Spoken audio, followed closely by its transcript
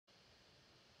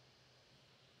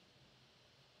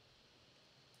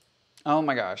Oh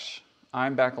my gosh,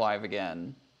 I'm back live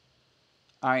again.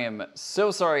 I am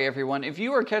so sorry, everyone. If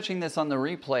you are catching this on the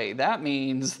replay, that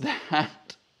means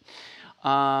that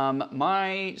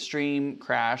my stream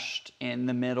crashed in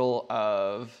the middle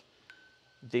of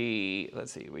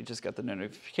let's see, we just got the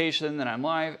notification that I'm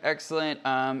live. Excellent.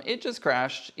 It just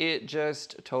crashed. It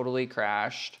just totally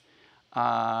crashed.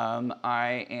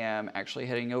 I am actually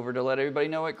heading over to let everybody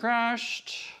know it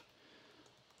crashed.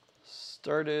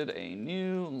 Started a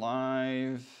new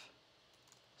live.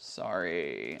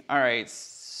 Sorry. All right.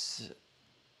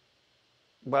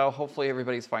 Well, hopefully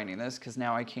everybody's finding this because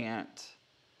now I can't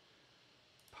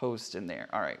post in there.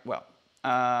 All right. Well,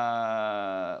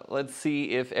 let's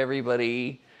see if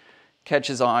everybody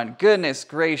catches on. Goodness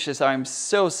gracious. I'm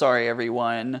so sorry,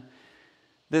 everyone.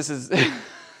 This is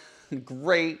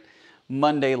great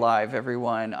Monday Live,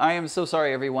 everyone. I am so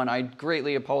sorry, everyone. I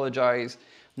greatly apologize.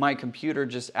 My computer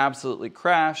just absolutely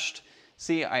crashed.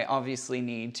 See, I obviously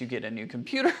need to get a new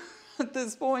computer at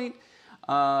this point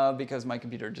because my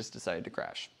computer just decided to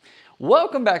crash.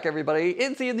 Welcome back, everybody.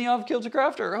 It's Ian the Off-Kilter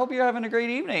Crafter. I hope you're having a great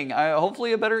evening.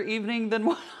 Hopefully a better evening than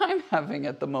what I'm having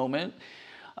at the moment.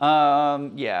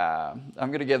 Yeah, I'm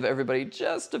going to give everybody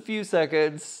just a few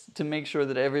seconds to make sure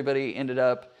that everybody ended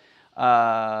up,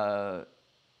 I'm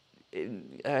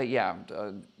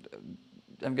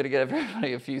going to give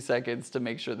everybody a few seconds to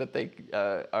make sure that they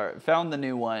found the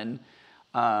new one,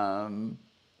 and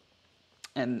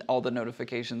all the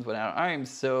notifications went out. I am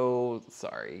so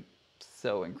sorry,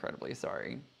 so incredibly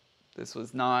sorry. This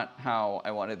was not how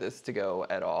I wanted this to go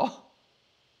at all.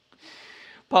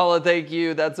 Paula, thank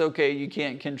you. That's okay. You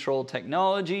can't control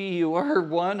technology. You are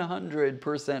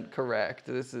 100% correct.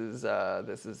 This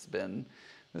has been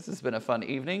a fun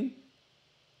evening.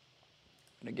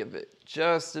 I'm gonna give it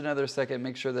just another second.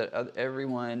 Make sure that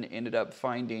everyone ended up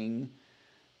finding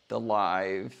the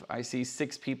live. I see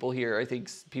 6 people here. I think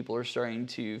people are starting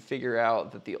to figure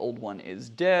out that the old one is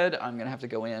dead. I'm gonna have to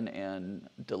go in and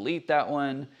delete that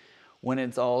one when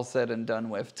it's all said and done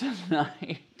with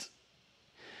tonight.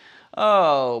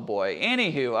 Oh boy.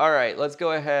 Anywho, all right, let's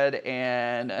go ahead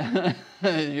and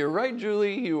you're right,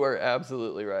 Julie. You are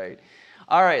absolutely right.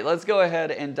 All right, let's go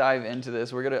ahead and dive into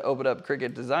this. We're gonna open up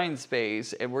Cricut Design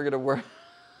Space and we're gonna work.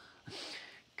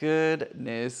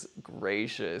 Goodness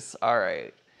gracious. All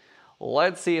right.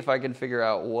 Let's see if I can figure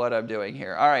out what I'm doing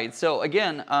here. All right, so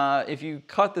again, if you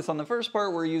caught this on the first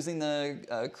part, we're using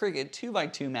the Cricut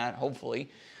 2x2 mat,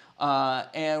 hopefully.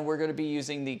 And we're gonna be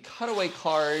using the cutaway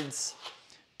cards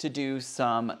to do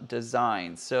some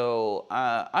design. So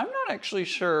I'm not actually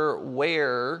sure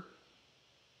where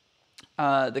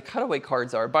the cutaway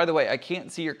cards are. By the way, I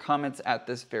can't see your comments at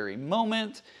this very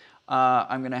moment.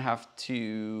 I'm gonna have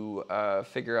to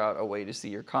figure out a way to see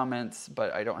your comments,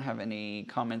 but I don't have any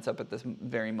comments up at this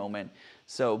very moment.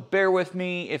 So bear with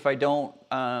me if I don't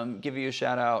give you a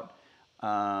shout out.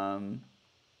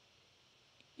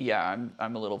 Yeah,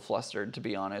 I'm a little flustered, to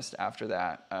be honest, after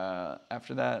that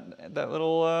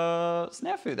little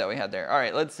snafu that we had there. All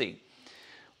right, let's see.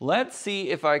 Let's see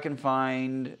if I can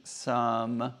find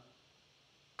some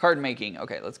card making.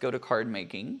 Okay, let's go to card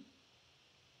making.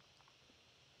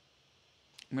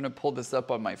 I'm going to pull this up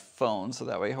on my phone so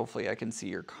that way hopefully I can see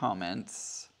your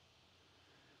comments,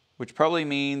 which probably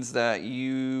means that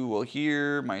you will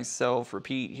hear myself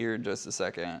repeat here in just a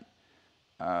second,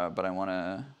 but I want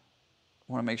to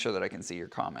make sure that I can see your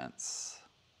comments.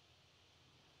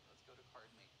 Let's go to card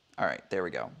making. All right, there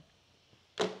we go.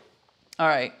 All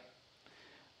right.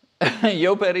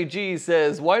 Yo Petty G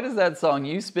says, why does that song,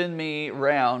 You Spin Me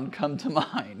Round, come to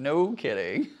mind? No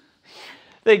kidding.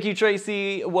 Thank you,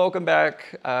 Tracy. Welcome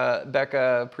back.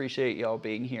 Becca, appreciate y'all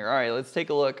being here. All right, let's take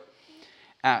a look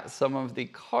at some of the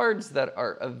cards that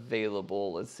are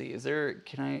available. Let's see, is there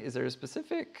a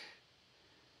specific?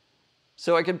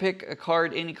 So I can pick a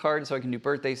card, any card, so I can do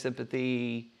birthday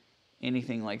sympathy,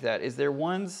 anything like that. Is there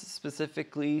ones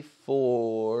specifically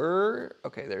for,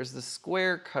 okay, there's the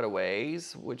square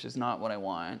cutaways, which is not what I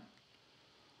want.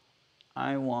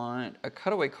 I want a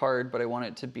cutaway card, but I want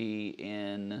it to be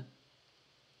in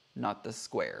not the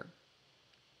square.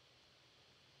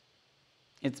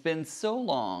 It's been so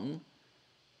long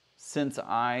since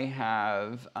I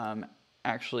have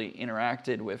actually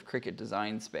interacted with Cricut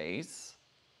Design Space.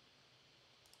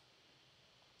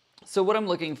 So what I'm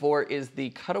looking for is the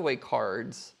cutaway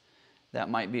cards that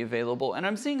might be available. And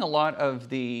I'm seeing a lot of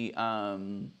the,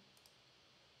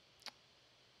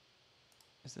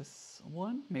 is this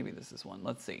one? Maybe this is one.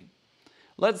 Let's see.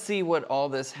 Let's see what all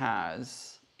this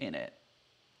has in it.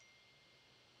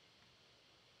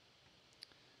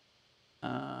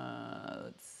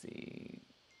 Let's see.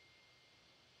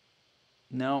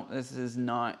 No, this is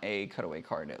not a cutaway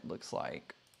card, it looks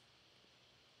like.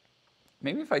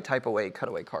 Maybe if I type away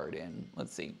cutaway card in,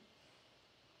 let's see.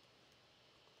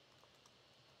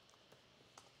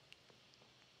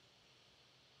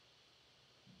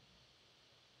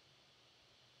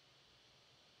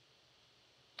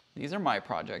 These are my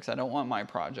projects. I don't want my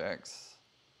projects.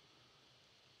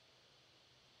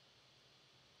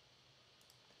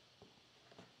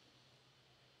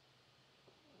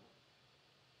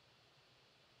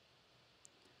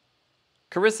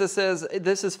 Carissa says,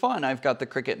 this is fun. I've got the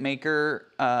Cricut Maker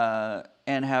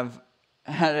and have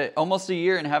had it almost a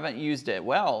year and haven't used it.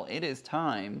 Well, it is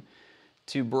time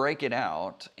to break it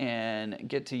out and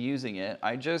get to using it.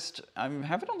 I'm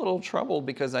having a little trouble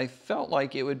because I felt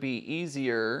like it would be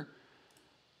easier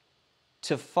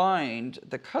to find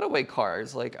the cutaway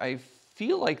cards. Like, I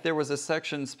feel like there was a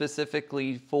section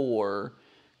specifically for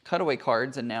cutaway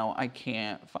cards and now I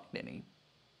can't find any.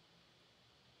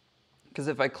 Because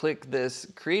if I click this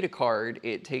create a card,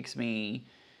 it takes me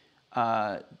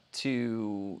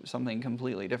to something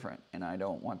completely different, and I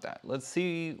don't want that. Let's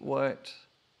see what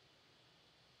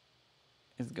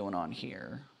is going on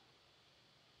here.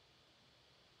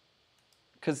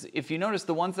 Because if you notice,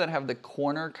 the ones that have the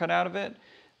corner cut out of it,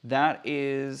 that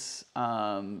is,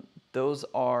 those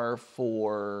are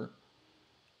for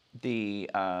the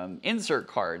insert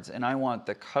cards, and I want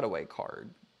the cutaway card.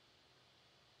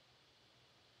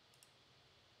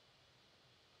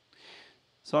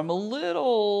 So I'm a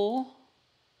little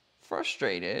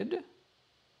frustrated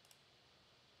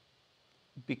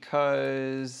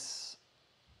because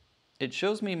it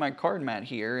shows me my card mat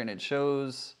here and it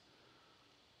shows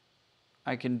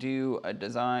I can do a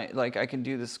design, like I can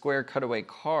do the square cutaway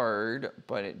card,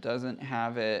 but it doesn't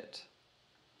have it.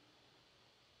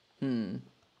 I'm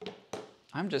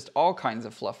just all kinds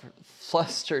of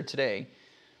flustered today.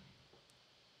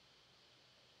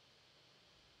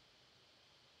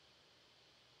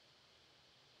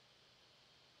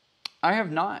 I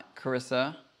have not,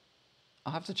 Carissa.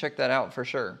 I'll have to check that out for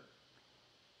sure.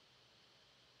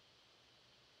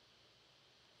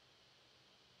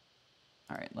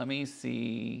 All right, let me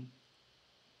see.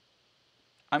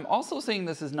 I'm also saying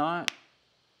this is not,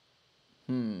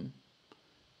 I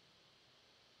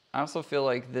also feel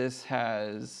like this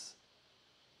has,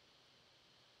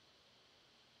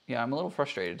 yeah, I'm a little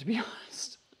frustrated to be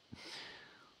honest.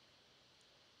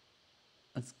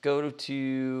 Let's go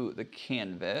to the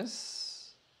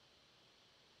canvas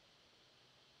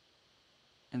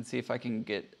and see if I can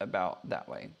get about that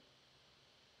way.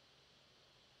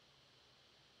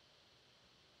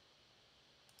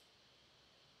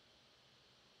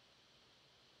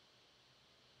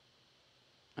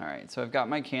 All right, so I've got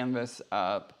my canvas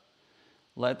up.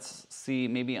 Let's see,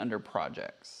 maybe under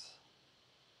projects.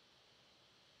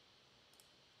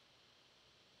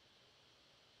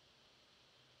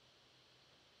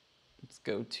 Let's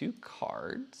go to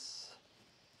cards.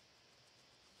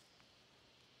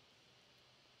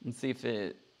 And see if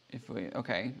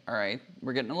okay, all right.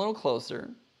 We're getting a little closer.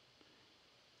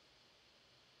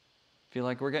 Feel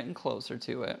like we're getting closer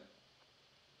to it.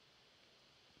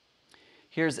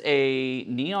 Here's a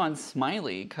neon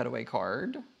smiley cutaway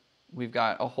card. We've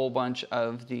got a whole bunch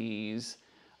of these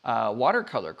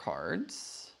watercolor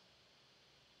cards.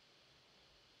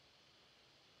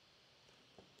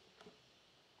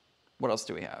 What else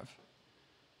do we have?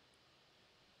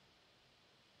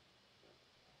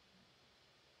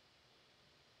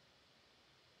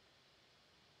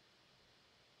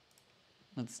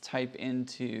 Let's type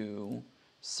into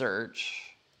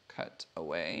search, cut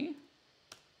away.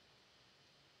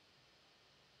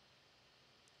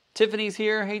 Tiffany's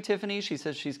here. Hey, Tiffany. She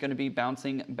says she's going to be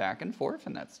bouncing back and forth,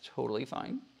 and that's totally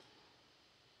fine.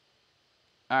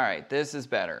 All right, this is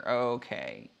better.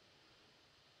 Okay.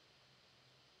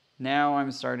 Now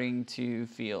I'm starting to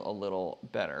feel a little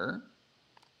better.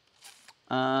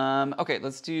 Okay,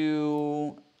 let's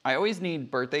do, I always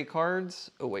need birthday cards.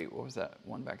 Oh wait, what was that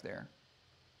one back there?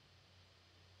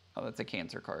 Oh, that's a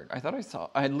Cancer card.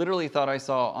 I literally thought I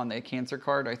saw on the Cancer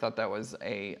card, I thought that was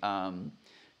a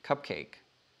cupcake.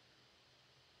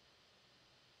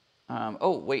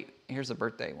 Oh wait, here's a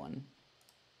birthday one.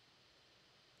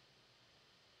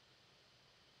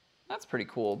 That's pretty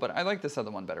cool, but I like this other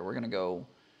one better. We're gonna go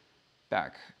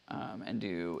back and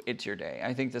do It's Your Day.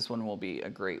 I think this one will be a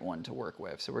great one to work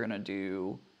with. So we're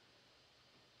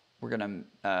gonna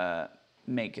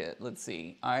make it. Let's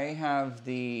see. I have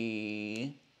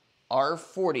the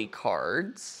R40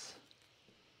 cards.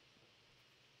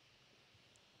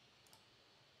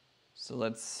 So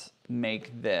let's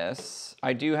make this.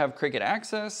 I do have Cricut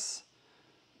access.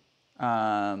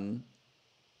 So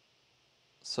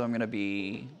So I'm going to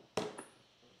be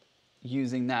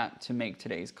using that to make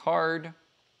today's card.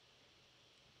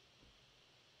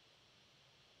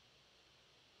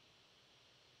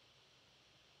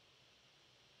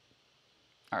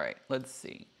 All right, let's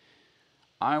see.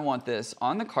 I want this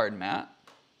on the card mat.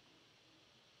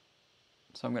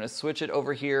 So I'm going to switch it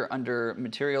over here under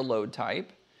material load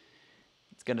type.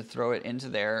 It's going to throw it into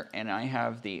there, and I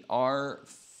have the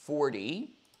R40.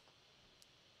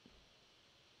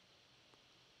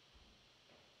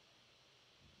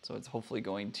 So it's hopefully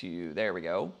going to, there we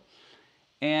go.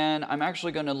 And I'm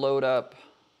actually going to load up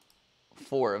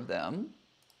 4 of them,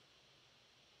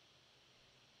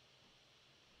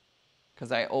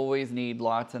 because I always need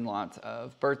lots and lots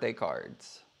of birthday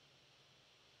cards.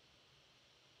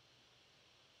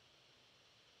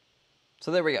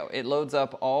 So there we go. It loads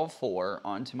up all 4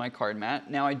 onto my card mat.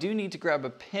 Now I do need to grab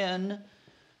a pen.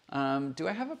 Do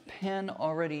I have a pen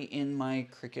already in my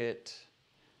Cricut?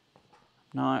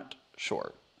 Not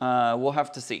sure. We'll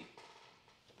have to see.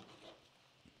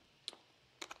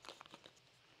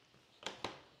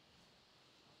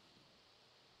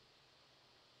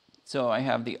 So I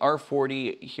have the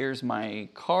R40. Here's my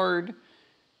card.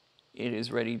 It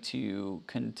is ready to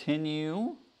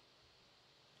continue.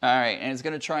 All right, and it's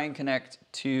going to try and connect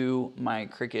to my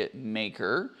Cricut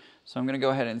Maker. So I'm going to go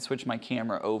ahead and switch my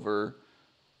camera over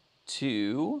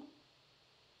to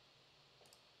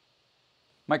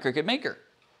my Cricut Maker.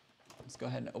 Let's go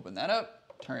ahead and open that up,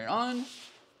 turn it on.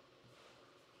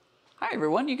 Hi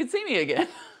everyone, you can see me again.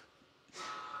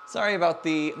 Sorry about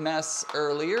the mess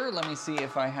earlier. Let me see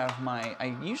if I have my,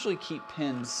 I usually keep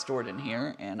pins stored in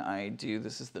here, and I do.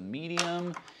 This is the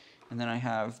medium, and then I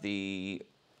have the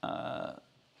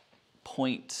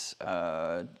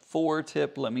 0.4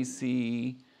 tip. Let me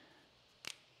see.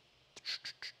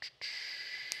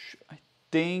 I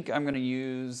think I'm gonna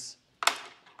use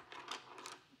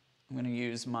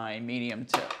my medium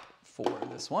tip for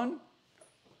this one.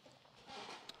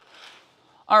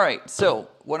 All right, so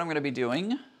what I'm gonna be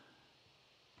doing,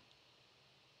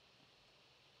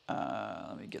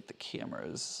 let me get the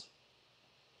cameras.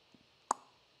 All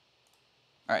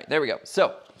right, there we go.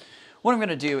 So what I'm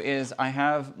gonna do is I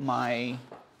have my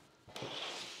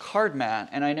card mat,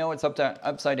 and I know it's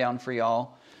upside down for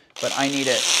y'all, but I need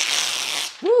it,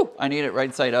 I need it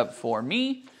right side up for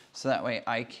me, so that way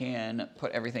I can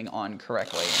put everything on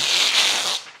correctly.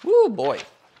 Woo, boy.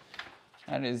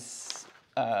 That is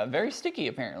very sticky,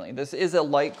 apparently. This is a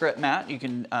light grit mat. You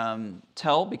can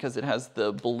tell because it has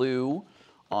the blue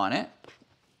on it.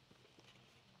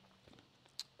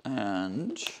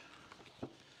 And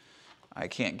I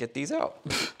can't get these out.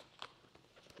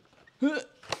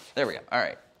 There we go. All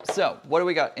right. So what do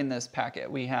we got in this packet?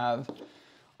 We have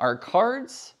our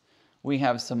cards. We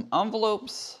have some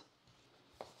envelopes.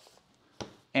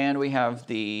 And we have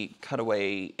the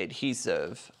cutaway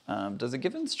adhesive. Does it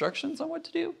give instructions on what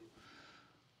to do?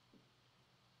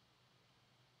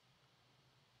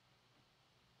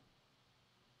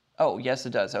 Oh, yes,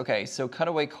 it does. Okay, so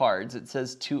cutaway cards. It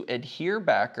says to adhere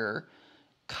backer,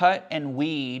 cut and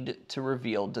weed to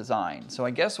reveal design. So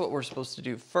I guess what we're supposed to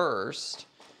do first,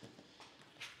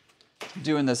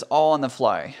 doing this all on the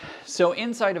fly. So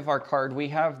inside of our card, we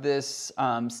have this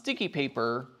sticky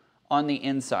paper on the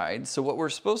inside. So what we're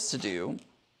supposed to do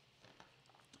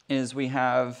is we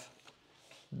have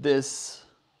this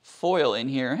foil in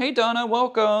here. Hey Donna,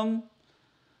 welcome.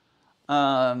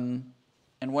 And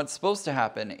what's supposed to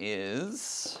happen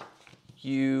is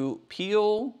you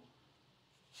peel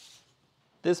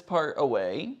this part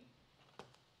away.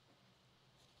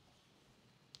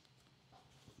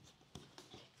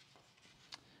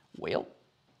 Well,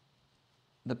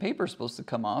 the paper's supposed to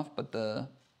come off, but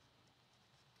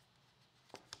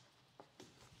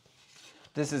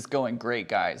this is going great,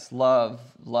 guys. Love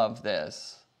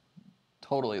this.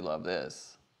 Totally love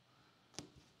this.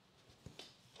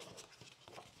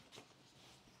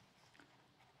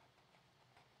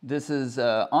 This is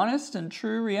an honest and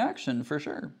true reaction for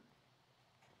sure.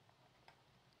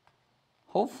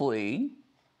 Hopefully.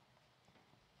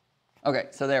 Okay,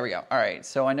 so there we go. All right,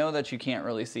 so I know that you can't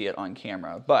really see it on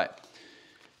camera, but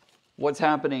what's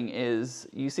happening is,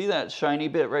 you see that shiny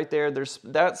bit right there?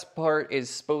 That part is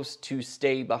supposed to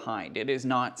stay behind. It is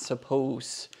not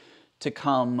supposed to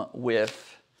come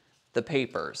with the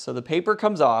paper. So the paper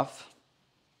comes off.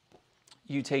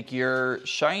 You take your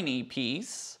shiny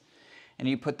piece and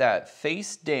you put that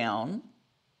face down.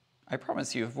 I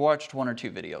promise you, I've watched 1 or 2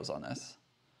 videos on this.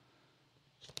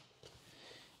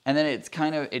 And then it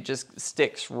just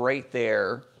sticks right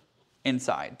there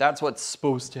inside. That's what's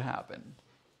supposed to happen.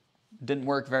 Didn't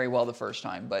work very well the first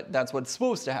time, but that's what's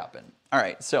supposed to happen. All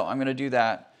right, so I'm gonna do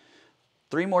that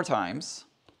 3 more times.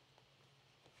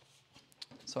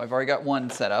 So I've already got one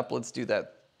set up. Let's do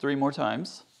that 3 more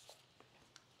times.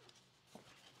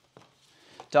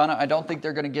 Donna, I don't think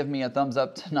they're going to give me a thumbs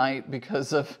up tonight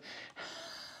because of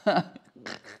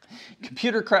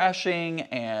computer crashing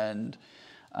and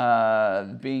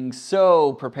being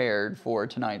so prepared for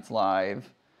tonight's live.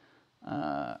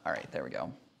 All right, there we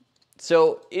go.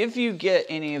 So if you get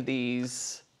any of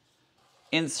these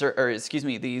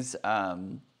these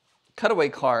cutaway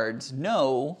cards,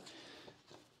 know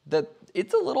that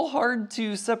it's a little hard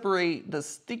to separate the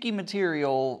sticky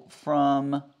material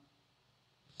from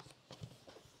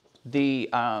the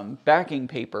backing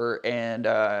paper, and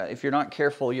if you're not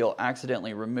careful, you'll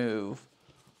accidentally remove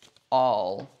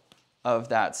all of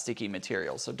that sticky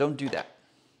material. So don't do that.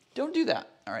 Don't do that.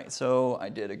 All right, so I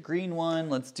did a green one.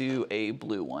 Let's do a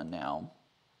blue one now.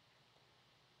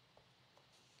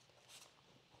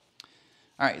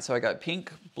 All right, so I got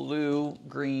pink, blue,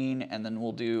 green, and then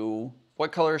we'll do,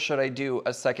 what color should I do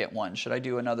a second one? Should I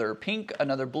do another pink,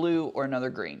 another blue, or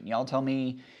another green? Y'all tell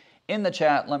me in the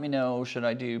chat, let me know, should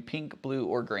I do pink, blue,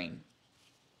 or green?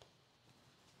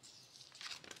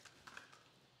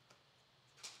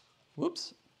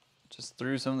 Whoops, just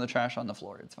threw some of the trash on the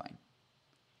floor, it's fine.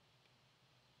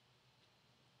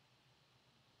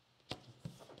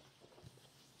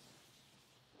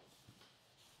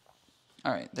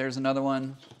 All right, there's another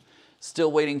one.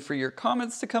 Still waiting for your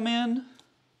comments to come in.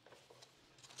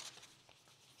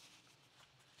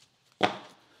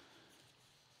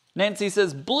 Nancy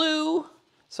says blue,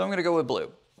 so I'm going to go with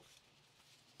blue.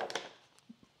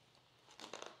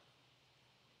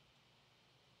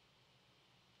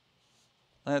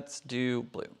 Let's do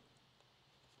blue.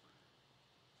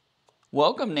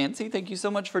 Welcome, Nancy. Thank you so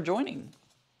much for joining.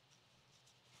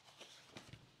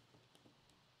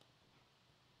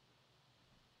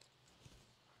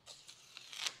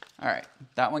 All right,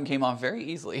 that one came off very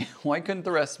easily. Why couldn't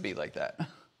the rest be like that?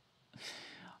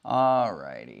 All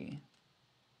righty.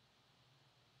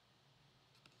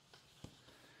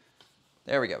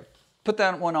 There we go. Put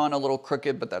that one on a little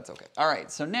crooked, but that's okay. All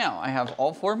right, so now I have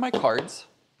all 4 of my cards.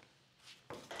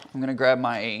 I'm gonna grab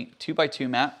my 2x2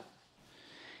 mat.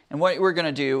 And what we're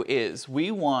gonna do is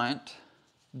we want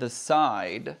the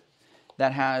side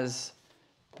that has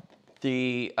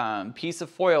the piece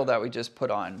of foil that we just put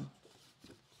on.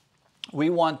 We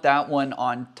want that one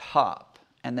on top,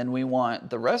 and then we want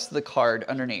the rest of the card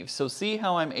underneath. So see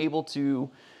how I'm able to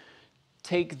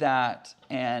take that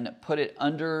and put it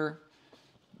underneath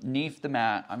the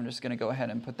mat. I'm just gonna go ahead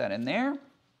and put that in there.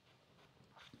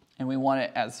 And we want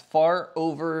it as far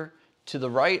over to the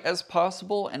right as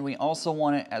possible, and we also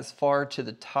want it as far to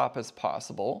the top as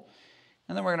possible.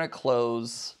 And then we're gonna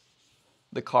close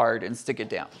the card and stick it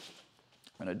down.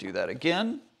 I'm gonna do that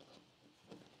again.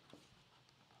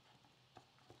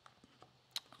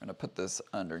 I'm gonna put this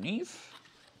underneath.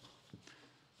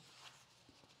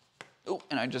 Oh,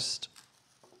 and I just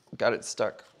got it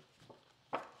stuck.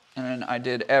 And then I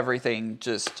did everything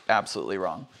just absolutely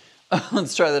wrong.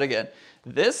 Let's try that again.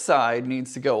 This side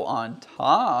needs to go on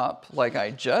top, like I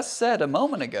just said a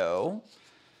moment ago.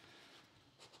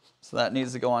 So that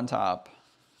needs to go on top.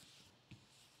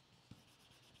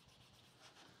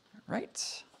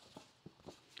 Right.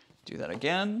 Do that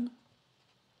again.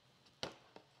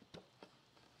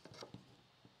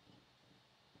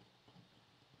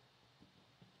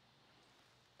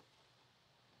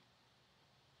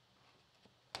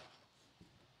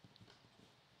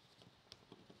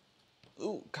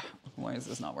 Ooh, God, why is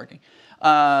this not working?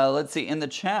 Let's see, in the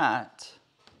chat.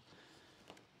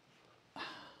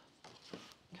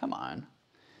 Come on.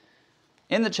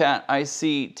 In the chat, I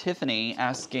see Tiffany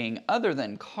asking, other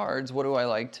than cards, what do I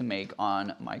like to make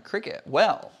on my Cricut?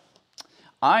 Well,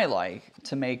 I like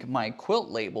to make my quilt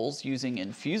labels using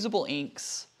infusible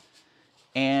inks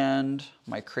and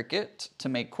my Cricut to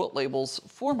make quilt labels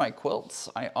for my quilts.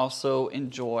 I also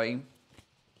enjoy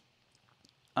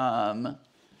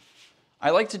I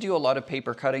like to do a lot of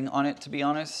paper cutting on it, to be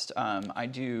honest. I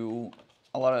do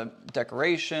a lot of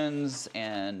decorations,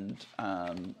 and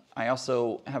I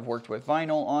also have worked with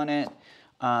vinyl on it.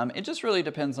 It just really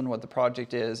depends on what the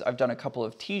project is. I've done a couple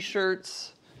of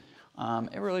t-shirts.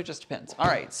 It really just depends. All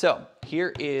right, so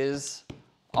here is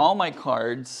all my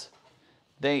cards.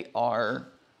 They are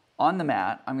on the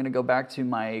mat. I'm gonna go back to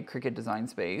my Cricut Design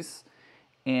Space,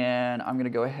 and I'm gonna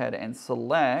go ahead and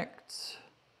select.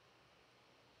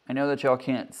 I know that y'all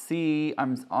can't see.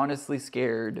 I'm honestly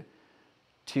scared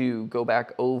to go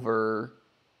back over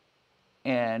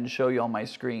and show you on my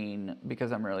screen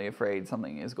because I'm really afraid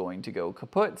something is going to go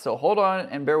kaput. So hold on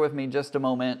and bear with me just a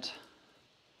moment.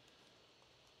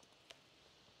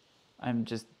 I'm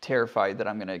just terrified that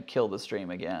I'm going to kill the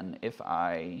stream again if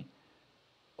I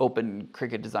open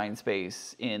Cricut Design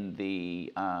Space in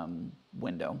the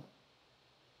window.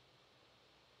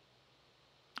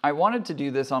 I wanted to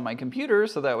do this on my computer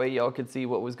so that way y'all could see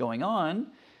what was going on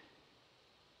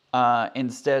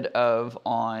instead of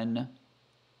on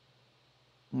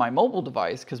my mobile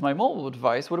device, because my mobile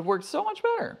device would have worked so much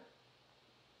better.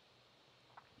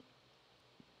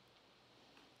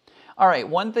 All right,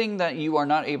 one thing that you are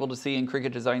not able to see in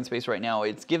Cricut Design Space right now,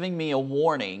 it's giving me a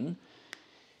warning,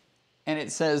 and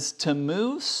it says to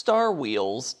move star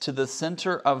wheels to the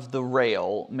center of the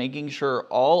rail, making sure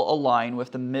all align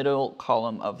with the middle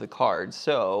column of the card.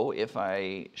 So if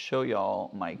I show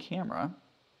y'all my camera,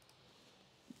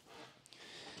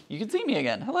 you can see me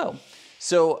again. Hello.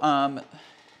 So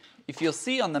if you'll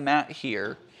see on the mat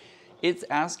here, it's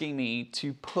asking me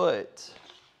to put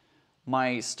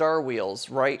my star wheels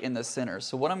right in the center.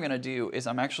 So what I'm going to do is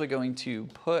I'm actually going to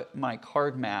put my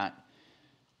card mat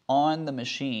on the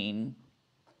machine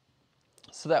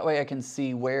so that way I can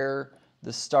see where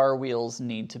the star wheels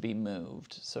need to be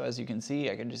moved. So as you can see,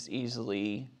 I can just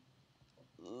easily,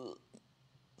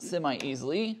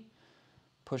 semi-easily,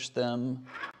 push them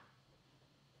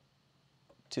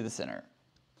to the center.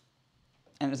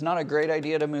 And it's not a great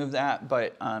idea to move that,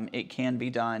 but it can be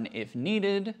done if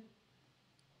needed.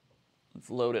 Let's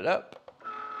load it up.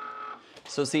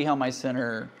 So see how my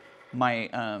center, my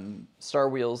star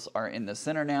wheels are in the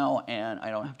center now, and I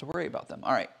don't have to worry about them.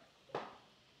 All right.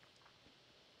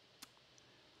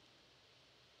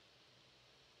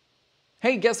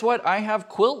 Hey, guess what? I have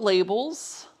quilt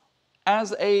labels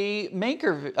as a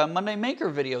Monday Maker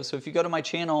video. So if you go to my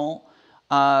channel,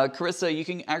 Carissa, you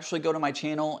can actually go to my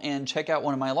channel and check out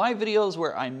one of my live videos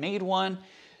where I made one.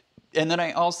 And then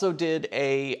I also did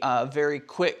a very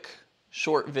quick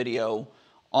short video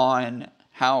on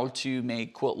how to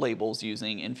make quilt labels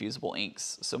using infusible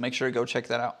inks. So make sure to go check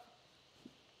that out.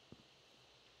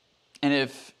 And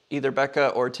if either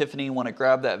Becca or Tiffany want to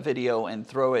grab that video and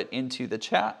throw it into the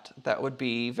chat, that would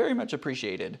be very much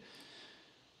appreciated.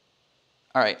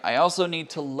 All right, I also need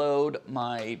to load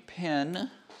my pen.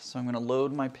 So I'm going to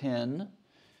load my pen.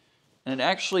 And it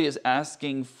actually is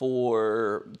asking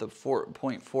for the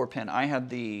 4.4 pen. I had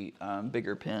the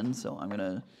bigger pen, so I'm going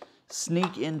to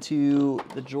sneak into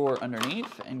the drawer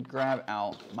underneath and grab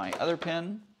out my other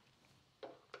pen.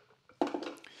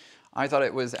 I thought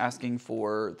it was asking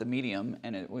for the medium,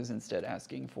 and it was instead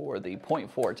asking for the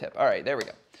 0.4 tip. All right, there we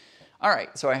go. All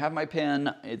right, so I have my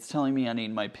pen. It's telling me I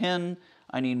need my pen.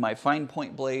 I need my fine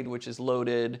point blade, which is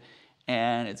loaded,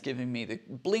 and it's giving me the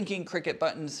blinking Cricut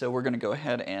button. So we're going to go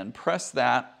ahead and press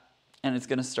that, and it's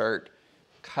going to start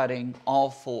cutting all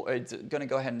four. It's going to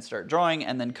go ahead and start drawing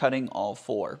and then cutting all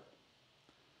four.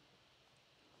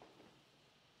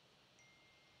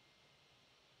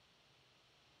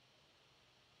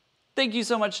 Thank you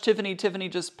so much, Tiffany. Tiffany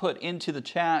just put into the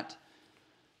chat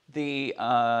the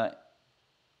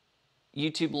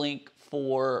YouTube link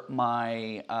for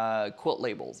my quilt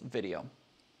labels video.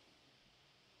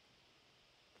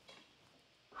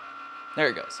 There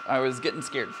it goes. I was getting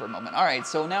scared for a moment. All right,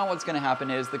 so now what's going to happen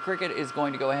is the Cricut is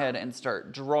going to go ahead and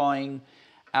start drawing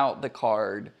out the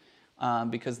card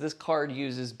because this card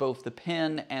uses both the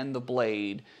pen and the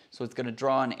blade. So it's going to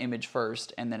draw an image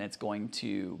first, and then it's going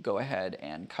to go ahead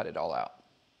and cut it all out.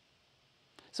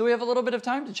 So we have a little bit of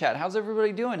time to chat. How's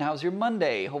everybody doing? How's your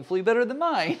Monday? Hopefully better than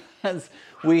mine, as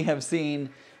we have seen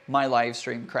my live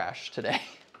stream crash today.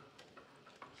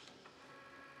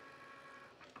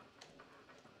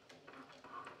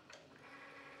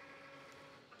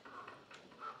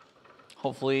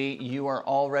 Hopefully you are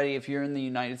all ready. If you're in the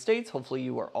United States, hopefully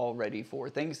you are all ready for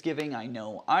Thanksgiving. I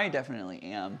know I definitely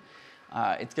am.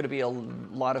 It's going to be a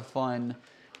lot of fun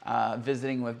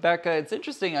visiting with Becca. It's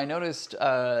interesting, I noticed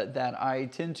that I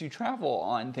tend to travel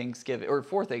on Thanksgiving, or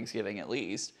for Thanksgiving at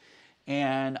least,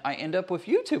 and I end up with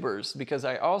YouTubers because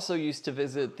I also used to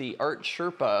visit the Art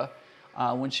Sherpa.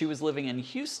 When she was living in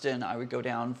Houston, I would go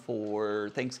down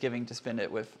for Thanksgiving to spend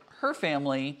it with her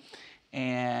family.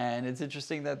 And it's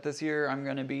interesting that this year I'm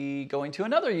going to be going to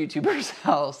another YouTuber's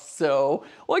house. So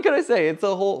what can I say? It's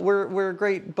a whole, we're a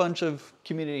great bunch of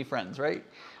community friends, right?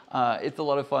 It's a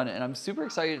lot of fun, and I'm super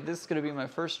excited. This is going to be my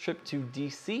first trip to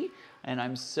DC, and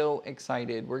I'm so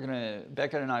excited.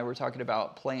 Becca and I were talking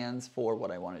about plans for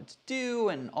what I wanted to do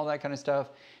and all that kind of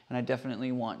stuff. And I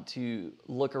definitely want to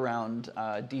look around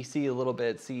DC a little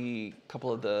bit, see a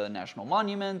couple of the national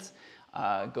monuments,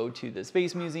 go to the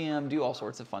Space Museum, do all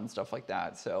sorts of fun stuff like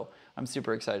that. So I'm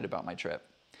super excited about my trip.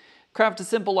 Craft a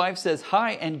Simple Life says,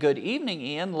 hi and good evening,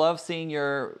 Ian. Love seeing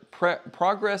your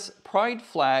Progress Pride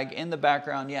flag in the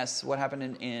background. Yes, what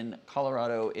happened in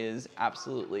Colorado is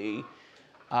absolutely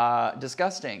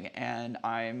disgusting, and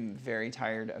I'm very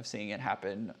tired of seeing it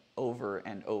happen over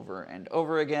and over and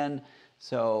over again.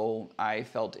 So I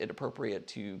felt it appropriate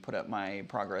to put up my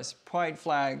Progress Pride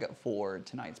flag for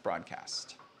tonight's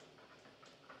broadcast.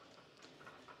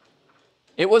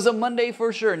 It was a Monday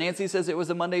for sure. Nancy says it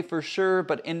was a Monday for sure,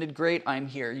 but ended great. I'm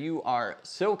here. You are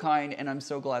so kind, and I'm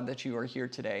so glad that you are here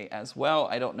today as well.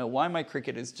 I don't know why my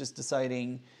Cricut is just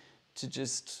deciding to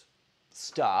just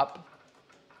stop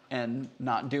and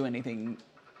not do anything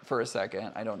for a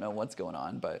second. I don't know what's going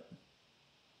on, but...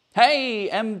 Hey,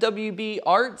 MWB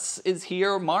Arts is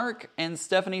here. Mark and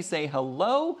Stephanie say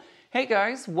hello. Hey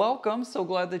guys, welcome. So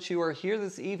glad that you are here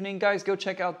this evening. Guys, go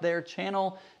check out their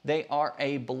channel. They are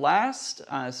a blast.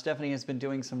 Stephanie has been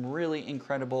doing some really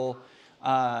incredible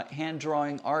hand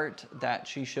drawing art that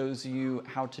she shows you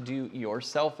how to do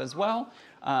yourself as well.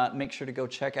 Make sure to go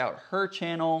check out her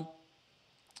channel,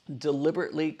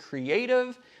 Deliberately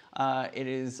Creative. It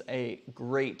is a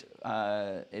great,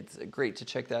 it's great to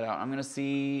check that out. I'm gonna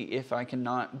see if I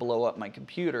cannot blow up my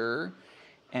computer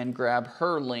and grab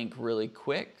her link really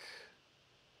quick.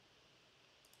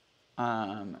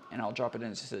 And I'll drop it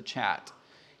into the chat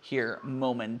here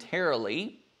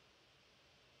momentarily.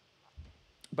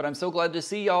 But I'm so glad to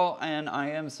see y'all, and I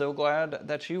am so glad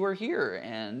that you are here.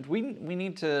 And we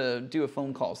need to do a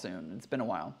phone call soon. It's been a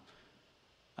while.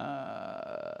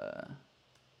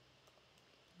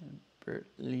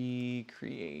 Deliberately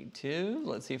Creative.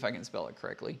 Let's see if I can spell it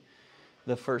correctly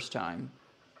the first time.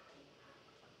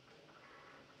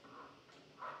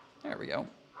 There we go.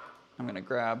 I'm going to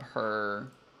grab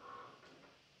her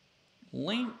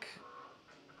link.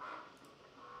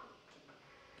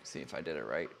 See if I did it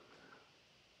right.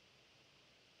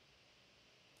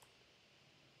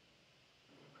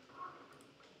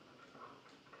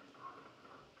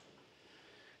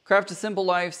 Craft a Simple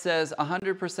Life says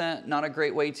 100% not a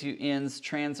great way to end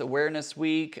Trans Awareness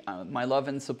Week. My love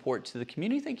and support to the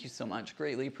community. Thank you so much.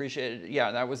 Greatly appreciated.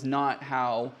 Yeah, that was not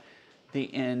how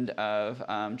the end of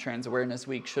Trans Awareness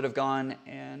Week should have gone,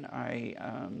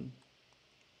 and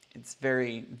it's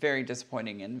very, very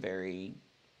disappointing and very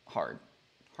hard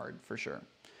for sure.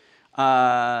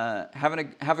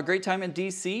 Have a great time in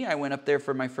DC. I went up there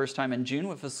for my first time in June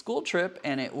with a school trip,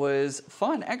 and it was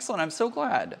fun. Excellent. I'm so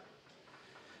glad.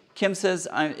 Kim says,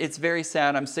 it's very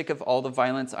sad. I'm sick of all the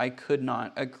violence. I could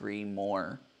not agree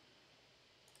more.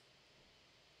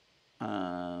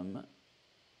 For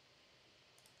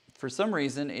some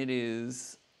reason,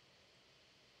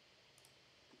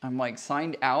 I'm like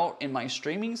signed out in my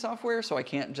streaming software, so I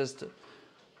can't just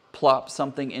plop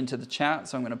something into the chat.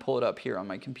 So I'm going to pull it up here on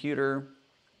my computer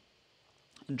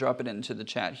and drop it into the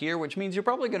chat here, which means you're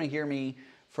probably going to hear me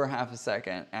for half a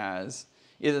second as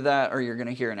either that or you're going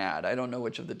to hear an ad. I don't know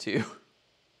which of the two.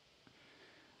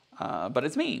 But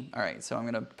it's me. All right, so I'm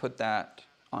going to put that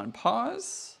on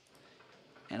pause,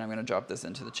 and I'm going to drop this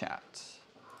into the chat.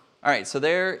 All right, so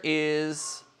there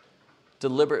is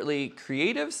Deliberately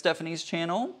Creative, Stephanie's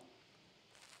channel.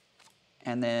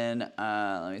 And then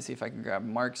let me see if I can grab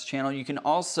Mark's channel. You can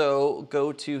also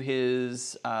go to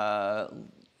his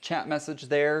chat message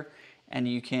there, and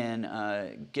you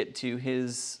can get to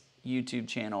his YouTube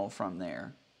channel from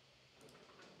there.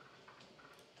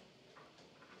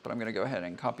 But I'm going to go ahead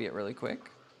and copy it really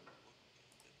quick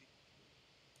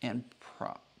and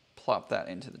plop that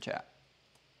into the chat.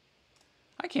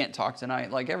 I can't talk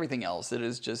tonight. Like everything else, it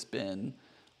has just been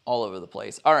all over the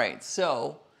place. All right,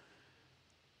 so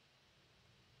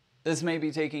this may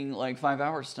be taking like 5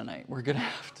 hours tonight. We're going to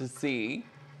have to see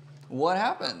what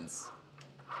happens.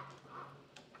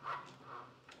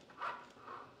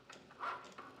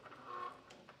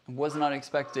 I was not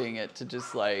expecting it to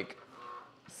just like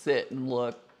sit and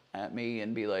look at me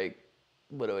and be like,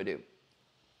 what do I do?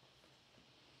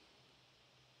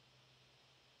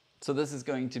 So this is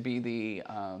going to be the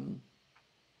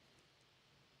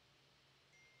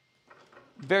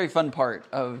very fun part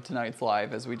of tonight's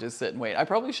live as we just sit and wait. I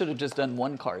probably should have just done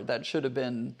one card. That should have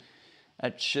been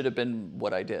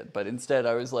what I did. But instead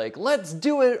I was like, let's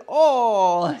do it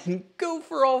all and go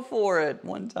for all four at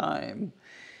one time.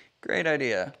 Great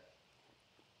idea.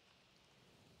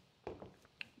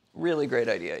 Really great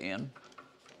idea, Ian.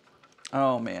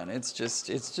 Oh man, it's just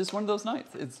one of those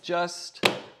nights. It's just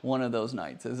one of those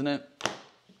nights, isn't it?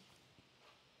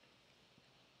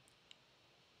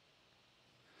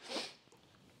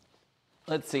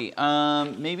 Let's see.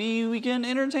 Maybe we can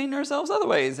entertain ourselves other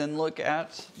ways and look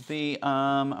at the.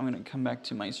 I'm going to come back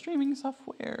to my streaming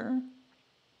software.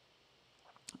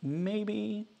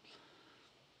 maybe.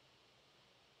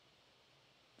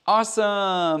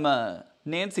 Awesome.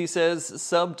 Nancy says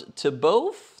subbed to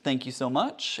both. Thank you so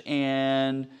much.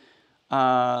 And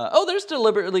oh, there's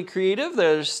Deliberately Creative.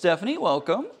 There's Stephanie.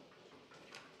 Welcome.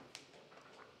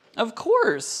 Of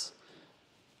course.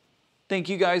 Thank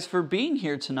you guys for being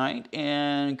here tonight.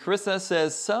 And Carissa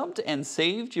says subbed and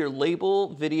saved your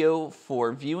label video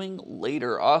for viewing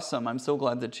later. Awesome. I'm so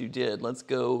glad that you did. Let's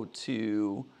go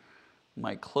to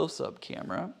my close-up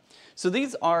camera. So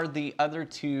these are the other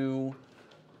two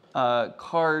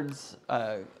cards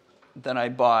that I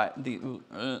bought.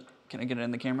 Can I get it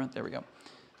in the camera? There we go.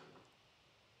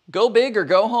 Go big or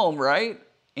go home, right?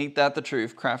 Ain't that the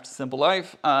truth? Craft a simple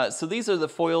life. So these are the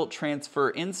foil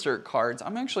transfer insert cards.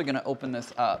 I'm actually going to open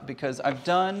this up because I've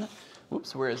done,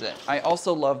 whoops, where is it? I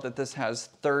also love that this has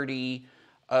 30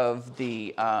 of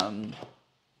the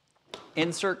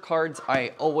insert cards.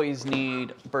 I always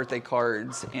need birthday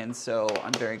cards, and so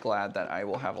I'm very glad that I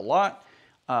will have a lot.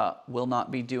 Will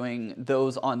not be doing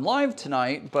those on live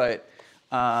tonight, but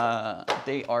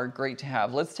they are great to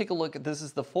have. Let's take a look at this.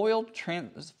 Is the foil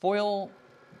transfer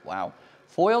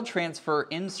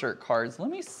insert cards. Let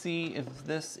me see if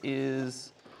this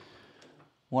is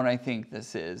what I think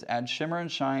this is. Add shimmer and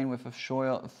shine with a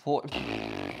foil,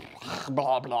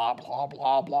 blah, blah, blah,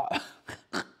 blah, blah.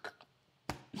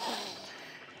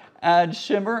 Add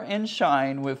shimmer and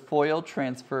shine with foil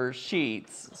transfer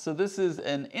sheets. So this is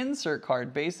an insert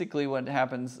card. Basically what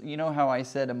happens, you know how I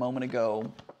said a moment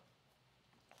ago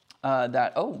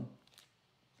that, oh,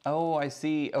 I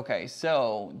see. Okay,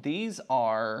 so these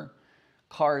are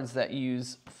cards that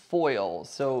use foil.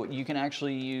 So you can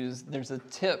actually use, there's a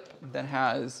tip that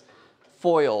has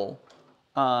foil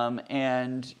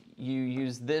and you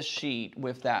use this sheet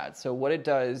with that. So what it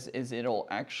does is it'll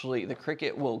actually, the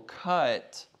Cricut will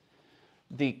cut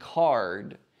the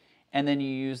card and then you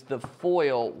use the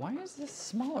foil. Why is this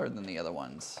smaller than the other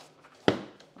ones?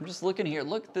 I'm just looking here.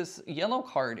 Look, this yellow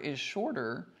card is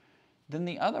shorter than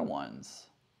the other ones.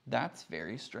 That's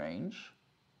very strange.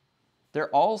 They're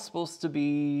all supposed to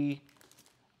be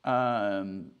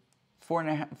 4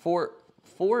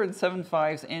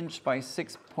 7/5 inch by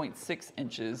 6.6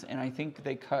 inches, and I think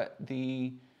they cut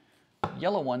the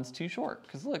yellow ones too short.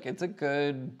 Because look, it's a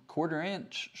good 1/4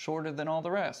 inch shorter than all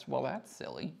the rest. Well, that's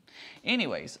silly.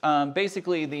 Anyways,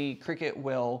 basically the Cricut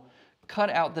will cut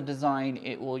out the design.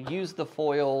 It will use the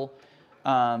foil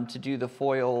to do the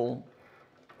foiling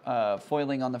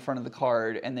on the front of the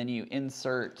card, and then you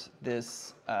insert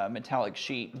this metallic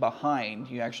sheet behind.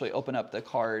 You actually open up the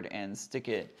card and stick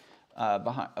it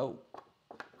behind.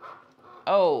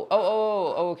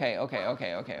 Okay.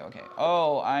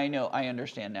 Oh, I know, I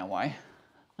understand now why.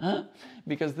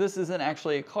 Because this isn't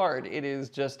actually a card, it is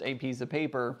just a piece of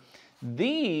paper.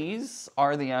 These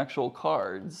are the actual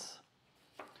cards.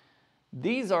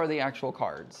 These are the actual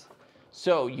cards.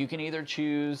 So you can either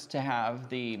choose to have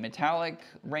the metallic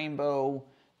rainbow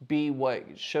be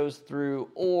what shows through,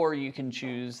 or you can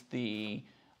choose the,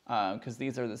 because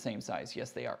these are the same size.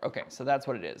 Yes, they are. Okay, so that's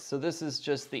what it is. So this is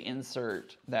just the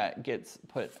insert that gets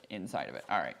put inside of it.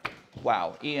 All right.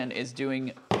 Wow, Ian is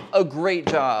doing a great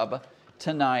job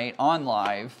tonight on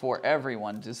live for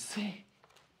everyone to see.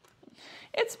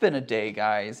 It's been a day,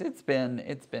 guys. It's been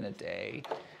a day.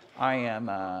 I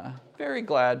am very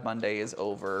glad Monday is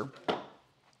over.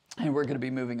 And we're going to be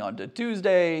moving on to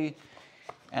Tuesday,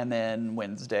 and then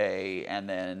Wednesday, and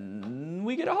then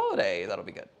we get a holiday. That'll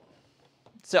be good.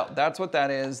 So that's what that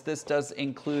is. This does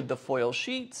include the foil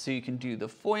sheet, so you can do the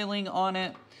foiling on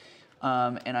it.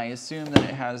 And I assume that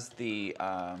it has the,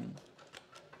 I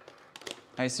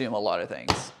assume a lot of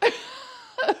things.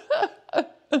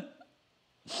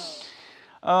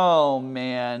 Oh,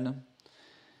 man.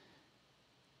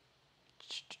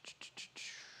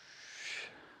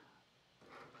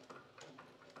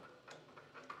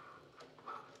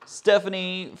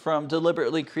 Stephanie from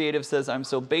Deliberately Creative says, I'm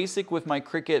so basic with my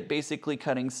Cricut, basically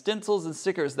cutting stencils and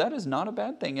stickers. That is not a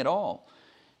bad thing at all.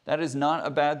 That is not a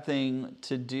bad thing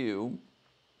to do.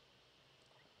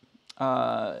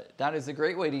 That is a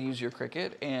great way to use your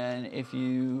Cricut, and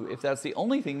if that's the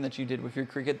only thing that you did with your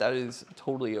Cricut, that is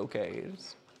totally okay.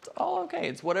 It's all okay.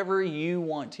 It's whatever you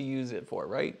want to use it for,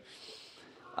 right?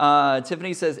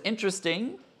 Tiffany says,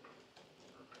 interesting.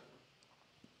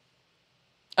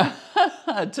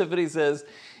 Tiffany says,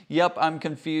 yep, I'm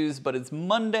confused, but it's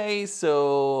Monday,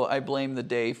 so I blame the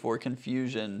day for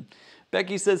confusion.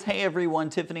 Becky says, hey everyone,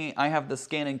 Tiffany, I have the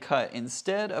scan and cut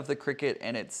instead of the Cricut,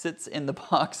 and it sits in the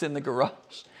box in the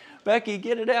garage. Becky,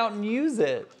 get it out and use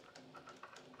it.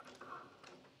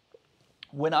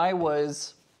 When I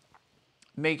was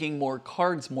making more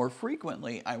cards more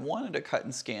frequently, I wanted to cut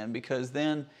and scan because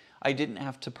then I didn't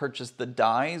have to purchase the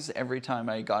dies every time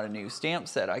I got a new stamp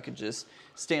set. I could just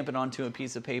stamp it onto a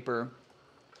piece of paper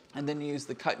and then use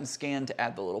the cut and scan to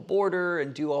add the little border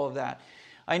and do all of that.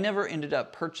 I never ended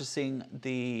up purchasing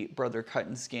the Brother Cut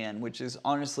and Scan, which is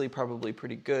honestly probably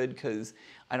pretty good because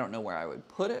I don't know where I would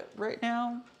put it right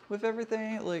now with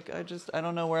everything. Like, I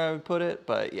don't know where I would put it,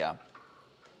 but yeah.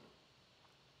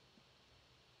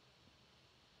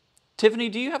 Tiffany,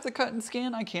 do you have the cut and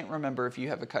scan? I can't remember if you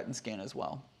have a cut and scan as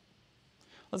well.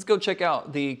 Let's go check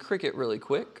out the Cricut really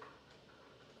quick.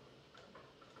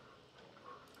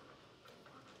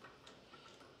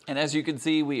 And as you can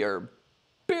see, we are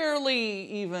barely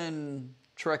even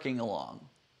trekking along.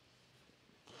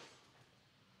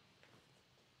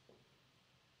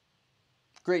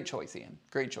 Great choice, Ian.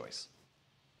 Great choice.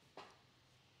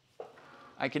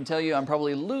 I can tell you I'm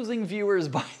probably losing viewers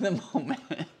by the moment.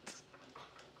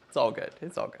 It's all good.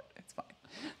 It's all good. It's fine.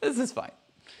 This is fine.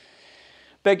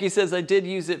 Becky says, I did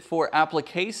use it for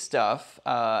applique stuff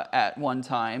at one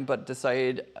time, but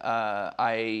decided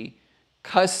I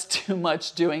cussed too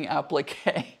much doing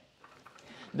applique.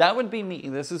 That would be me.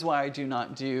 This is why I do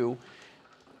not do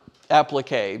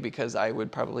applique, because I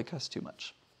would probably cuss too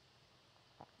much.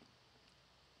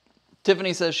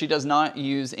 Tiffany says she does not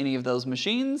use any of those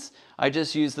machines. I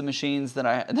just use the machines that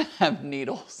have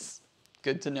needles.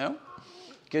 Good to know.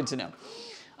 Good to know.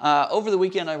 Over the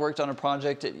weekend, I worked on a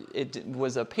project. It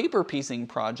was a paper piecing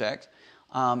project,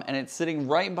 and it's sitting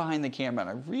right behind the camera. And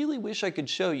I really wish I could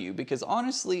show you because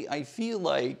honestly, I feel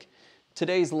like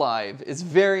today's live is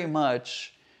very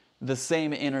much the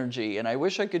same energy. And I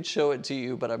wish I could show it to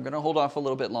you, but I'm going to hold off a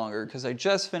little bit longer because I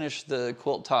just finished the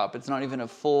quilt top. It's not even a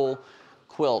full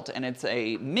quilt, and it's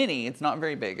a mini. It's not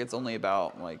very big. It's only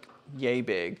about like yay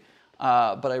big.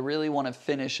 But I really want to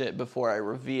finish it before I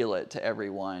reveal it to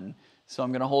everyone. So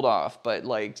I'm going to hold off. But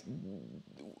like,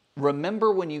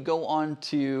 remember when you go on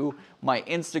to my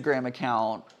Instagram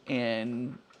account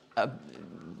in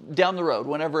down the road,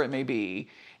 whenever it may be,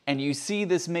 and you see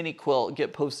this mini quilt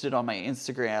get posted on my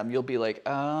Instagram, you'll be like,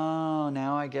 oh,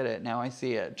 now I get it. Now I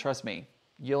see it. Trust me,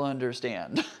 you'll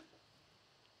understand.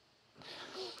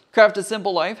 Craft a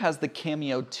Simple Life has the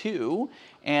Cameo 2,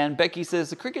 and Becky says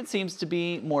the Cricut seems to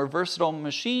be more versatile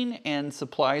machine and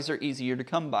supplies are easier to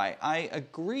come by. I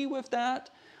agree with that,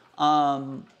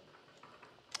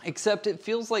 except it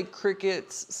feels like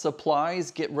Cricut's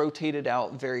supplies get rotated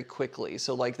out very quickly.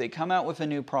 So like they come out with a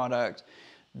new product,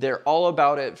 they're all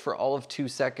about it for all of 2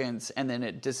 seconds, and then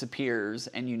it disappears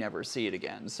and you never see it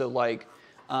again. So like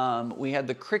we had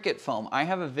the Cricut foam. I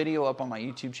have a video up on my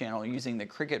YouTube channel using the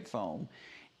Cricut foam.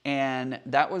 And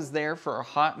that was there for a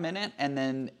hot minute, and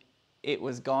then it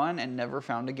was gone and never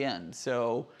found again.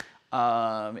 So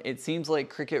it seems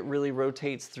like Cricut really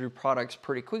rotates through products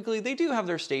pretty quickly. They do have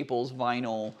their staples,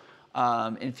 vinyl,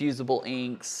 infusible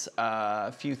inks,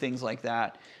 a few things like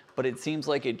that. But it seems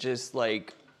like it just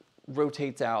like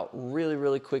rotates out really,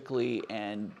 really quickly,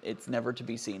 and it's never to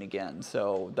be seen again.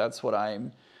 So that's what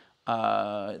I'm...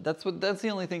 that's the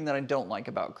only thing that I don't like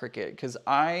about Cricut, because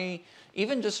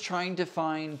even just trying to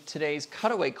find today's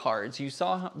cutaway cards, you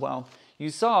saw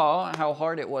how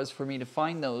hard it was for me to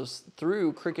find those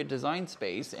through Cricut Design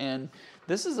Space, and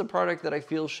this is a product that I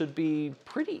feel should be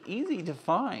pretty easy to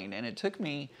find, and it took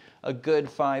me a good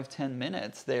 5-10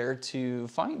 minutes there to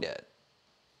find it.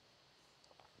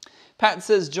 Pat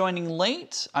says, joining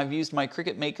late, I've used my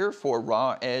Cricut Maker for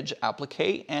raw edge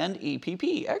applique and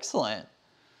EPP. Excellent.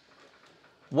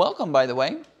 Welcome, by the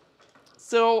way.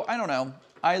 So, I don't know.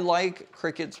 I like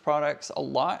Cricut's products a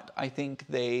lot. I think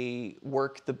they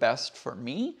work the best for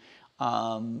me.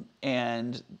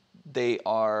 And they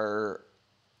are...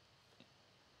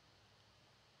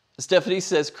 Stephanie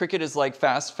says, Cricut is like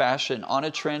fast fashion, on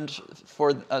a trend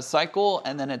for a cycle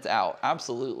and then it's out.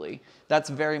 Absolutely. That's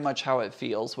very much how it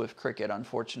feels with Cricut,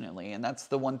 unfortunately. And that's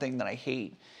the one thing that I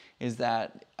hate, is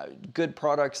that good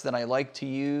products that I like to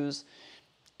use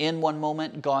in one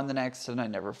moment, gone the next, and I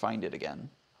never find it again.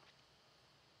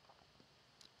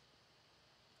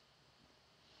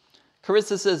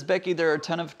 Carissa says, Becky, there are a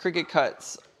ton of Cricut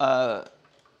cuts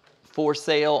for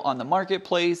sale on the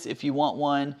marketplace. If you want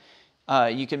one,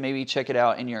 you can maybe check it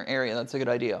out in your area. That's a good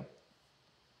idea.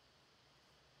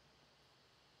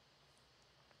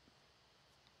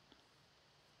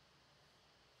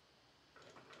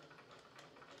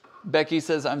 Becky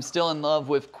says, I'm still in love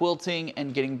with quilting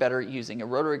and getting better at using a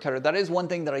rotary cutter. That is one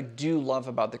thing that I do love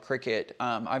about the Cricut.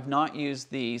 I've not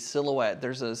used the Silhouette.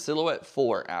 There's a Silhouette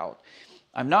 4 out.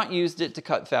 I've not used it to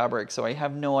cut fabric, so I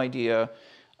have no idea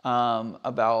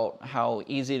about how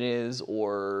easy it is,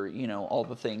 or, you know, all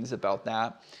the things about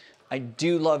that. I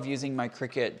do love using my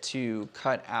Cricut to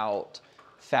cut out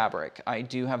fabric. I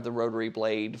do have the rotary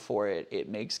blade for it. It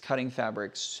makes cutting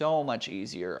fabric so much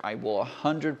easier. I will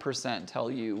 100%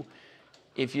 tell you,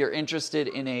 if you're interested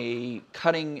in a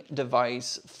cutting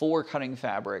device for cutting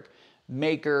fabric,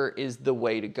 Maker is the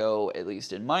way to go, at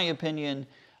least in my opinion,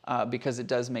 because it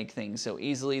does make things so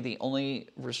easily. The only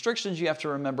restrictions you have to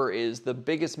remember is the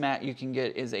biggest mat you can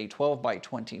get is a 12 by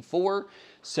 24.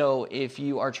 So if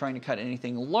you are trying to cut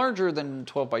anything larger than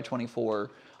 12 by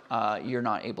 24, you're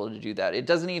not able to do that. It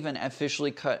doesn't even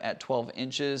officially cut at 12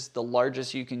 inches. The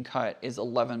largest you can cut is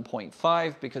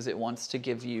 11.5 because it wants to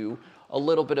give you a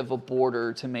little bit of a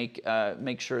border to make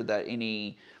sure that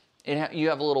you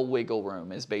have a little wiggle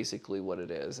room is basically what it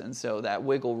is. And so that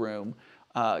wiggle room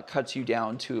cuts you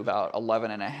down to about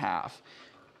 11.5.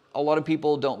 A lot of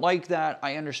people don't like that.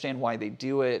 I understand why they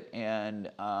do it, and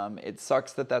it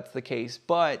sucks that that's the case,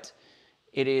 but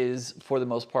it is, for the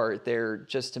most part, there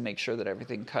just to make sure that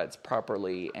everything cuts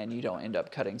properly and you don't end up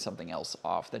cutting something else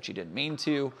off that you didn't mean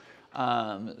to.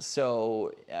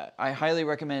 So I highly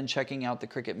recommend checking out the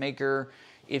Cricut Maker.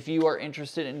 If you are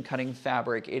interested in cutting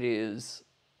fabric, it is,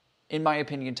 in my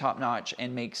opinion, top-notch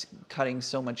and makes cutting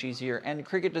so much easier. And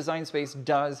Cricut Design Space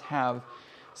does have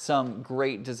some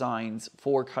great designs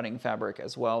for cutting fabric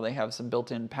as well. They have some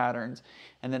built-in patterns,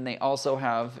 and then they also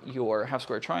have your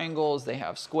half-square triangles, they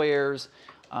have squares,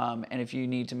 and if you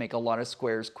need to make a lot of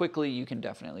squares quickly, you can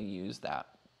definitely use that.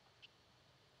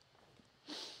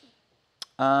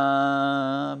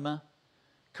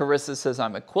 Carissa says,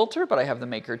 I'm a quilter, but I have the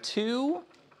Maker too.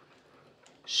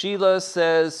 Sheila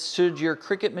says, should your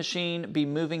Cricut machine be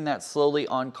moving that slowly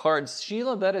on cards?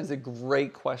 Sheila, that is a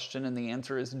great question, and the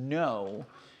answer is no,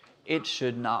 it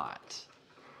should not.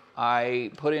 I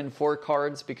put in 4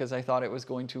 cards because I thought it was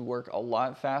going to work a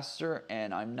lot faster,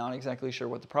 and I'm not exactly sure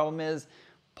what the problem is.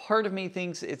 Part of me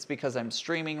thinks it's because I'm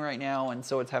streaming right now, and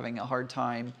so it's having a hard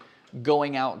time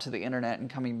going out to the internet and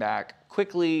coming back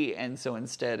quickly, and so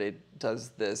instead it does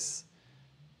this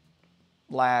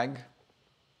lag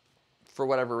for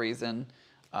whatever reason.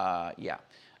 Yeah.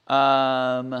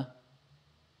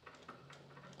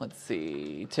 Let's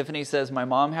see. Tiffany says, my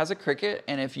mom has a Cricut,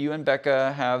 and if you and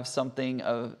Becca have something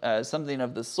of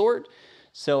the sort,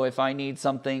 so if I need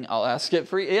something, I'll ask it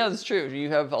for you. Yeah, it's true. You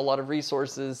have a lot of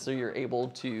resources, so you're able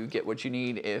to get what you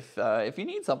need if you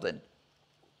need something.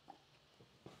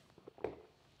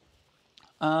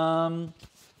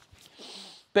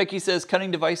 Becky says,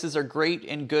 cutting devices are great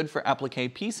and good for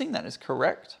applique piecing. That is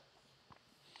correct.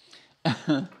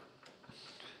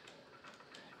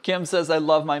 Kim says, I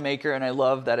love my Maker and I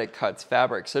love that it cuts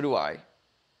fabric. So do I.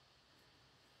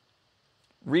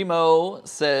 Remo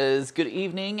says, good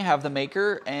evening, have the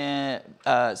Maker and,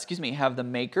 have the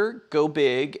Maker, go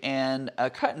big, and a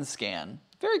cut and scan.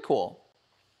 Very cool.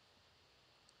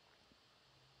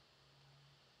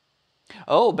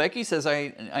 Oh, Becky says,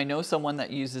 I know someone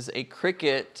that uses a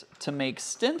Cricut to make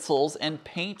stencils and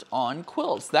paint on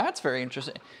quilts. That's very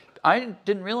interesting. I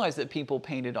didn't realize that people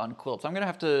painted on quilts. I'm going to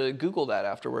have to Google that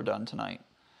after we're done tonight.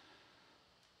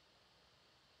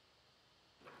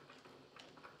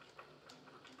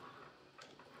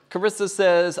 Carissa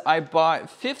says, I bought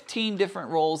 15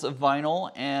 different rolls of vinyl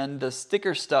and the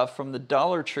sticker stuff from the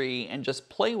Dollar Tree and just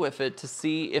play with it to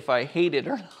see if I hate it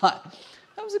or not.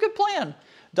 That was a good plan.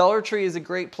 Dollar Tree is a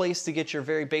great place to get your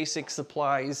very basic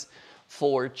supplies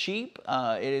for cheap.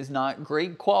 It is not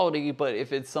great quality, but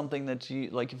if it's something that you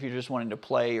like, if you're just wanting to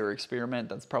play or experiment,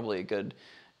 that's probably a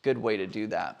good way to do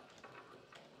that.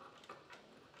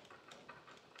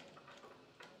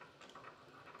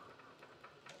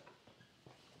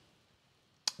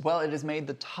 Well, it has made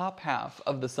the top half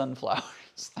of the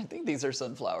sunflowers. I think these are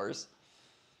sunflowers.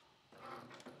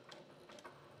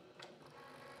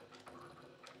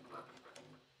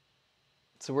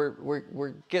 So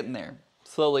we're getting there,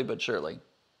 slowly but surely.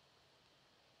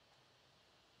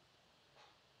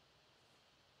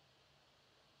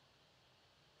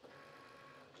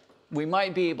 We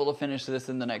might be able to finish this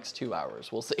in the next 2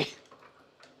 hours. We'll see.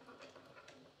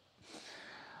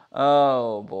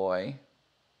 Oh, boy.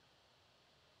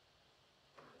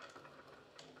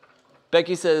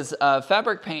 Becky says,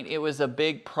 fabric paint, it was a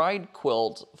big pride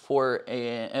quilt for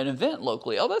an event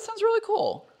locally. Oh, that sounds really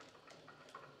cool.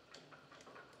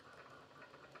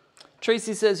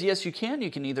 Tracy says, yes, you can. You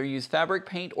can either use fabric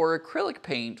paint or acrylic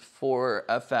paint for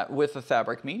with a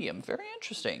fabric medium. Very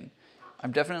interesting.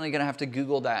 I'm definitely going to have to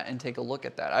Google that and take a look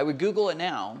at that. I would Google it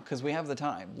now because we have the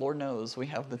time. Lord knows we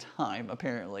have the time,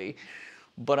 apparently.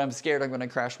 But I'm scared I'm going to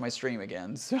crash my stream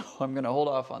again, so I'm going to hold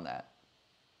off on that.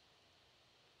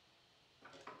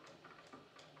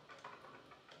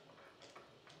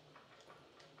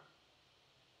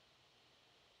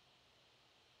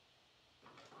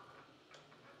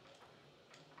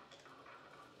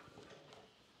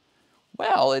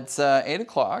 Well, it's 8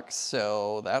 o'clock,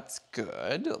 so that's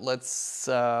good. Let's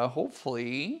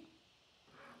hopefully,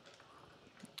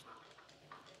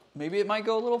 maybe it might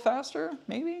go a little faster.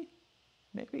 Maybe,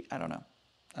 I don't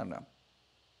know.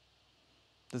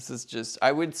 This is just,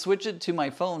 I would switch it to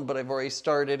my phone, but I've already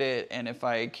started it, and if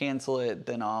I cancel it,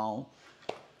 then I'll,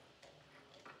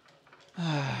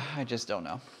 I just don't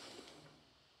know.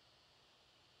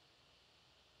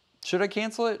 Should I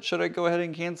cancel it? Should I go ahead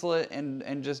and cancel it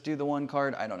and just do the one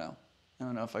card? I don't know. I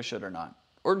don't know if I should or not.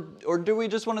 Or do we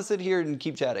just want to sit here and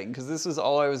keep chatting? Because this is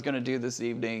all I was going to do this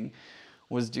evening,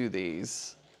 was do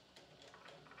these.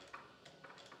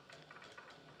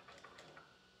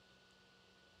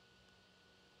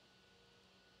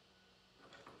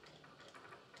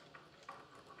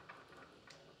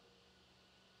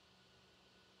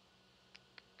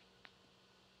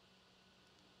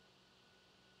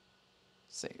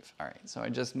 Save. All right, so I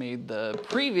just made the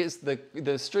previous,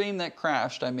 the stream that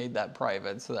crashed, I made that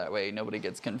private, so that way nobody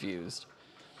gets confused.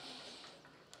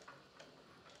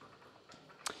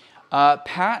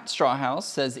 Pat Strawhouse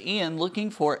says, Ian, looking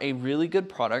for a really good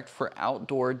product for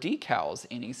outdoor decals.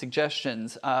 Any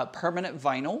suggestions? Permanent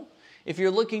vinyl. If you're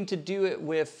looking to do it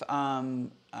with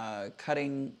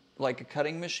cutting, like a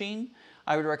cutting machine,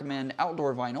 I would recommend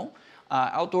outdoor vinyl.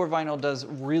 Outdoor vinyl does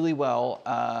really well.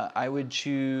 I would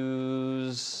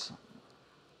choose,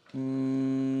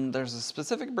 there's a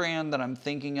specific brand that I'm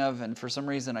thinking of, and for some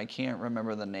reason I can't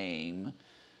remember the name.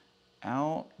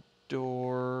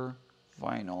 Outdoor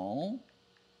vinyl.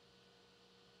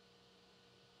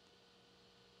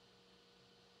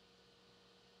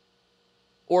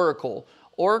 Oracle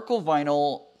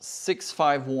Vinyl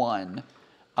 651.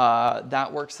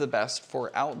 That works the best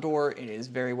for outdoor. It is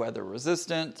very weather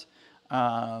resistant.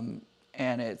 And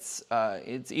it's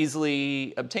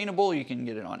easily obtainable. You can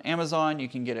get it on Amazon. You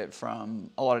can get it from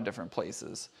a lot of different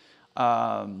places.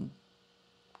 So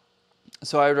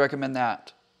I would recommend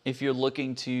that if you're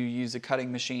looking to use a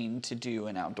cutting machine to do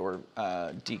an outdoor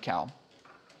decal.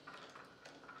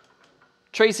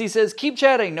 Tracy says, keep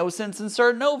chatting. No sense in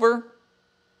starting over.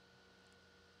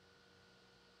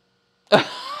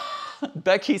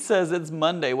 Becky says it's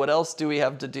Monday. What else do we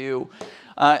have to do?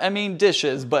 I mean,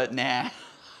 dishes, but nah,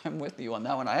 I'm with you on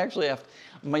that one. I actually have,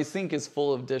 my sink is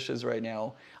full of dishes right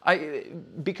now.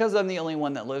 Because I'm the only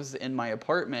one that lives in my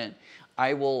apartment,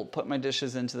 I will put my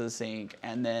dishes into the sink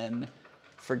and then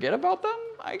forget about them,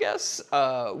 I guess.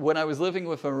 When I was living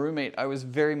with a roommate, I was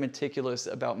very meticulous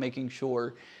about making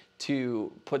sure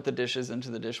to put the dishes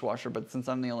into the dishwasher, but since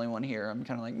I'm the only one here, I'm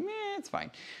kind of like, meh, it's fine.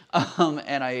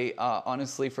 And I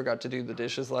honestly forgot to do the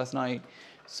dishes last night,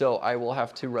 so I will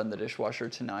have to run the dishwasher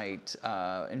tonight.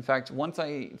 In fact, once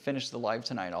I finish the live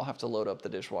tonight, I'll have to load up the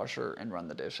dishwasher and run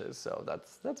the dishes, so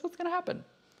that's what's gonna happen.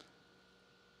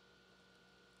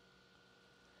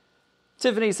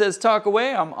 Tiffany says, talk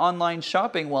away, I'm online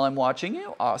shopping while I'm watching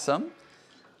you. Awesome.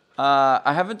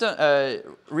 I haven't done,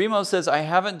 Remo says, I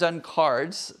haven't done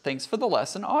cards. Thanks for the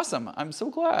lesson. Awesome. I'm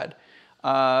so glad.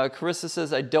 Carissa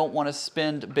says, I don't want to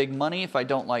spend big money if I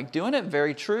don't like doing it.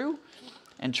 Very true.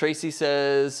 And Tracy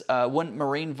says, wouldn't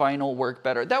marine vinyl work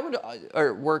better? That would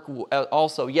work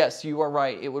also. Yes, you are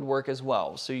right. It would work as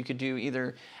well. So you could do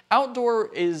either.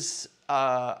 Outdoor is,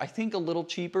 I think, a little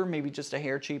cheaper, maybe just a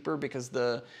hair cheaper, because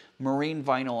the marine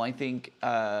vinyl, I think,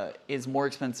 is more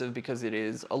expensive because it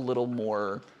is a little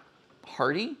more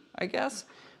hardy, I guess.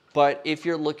 But if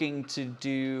you're looking to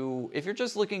do, if you're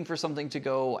just looking for something to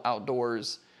go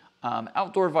outdoors,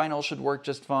 outdoor vinyl should work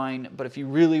just fine. But if you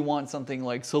really want something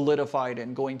like solidified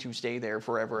and going to stay there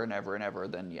forever and ever and ever,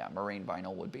 then yeah, marine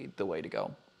vinyl would be the way to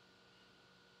go.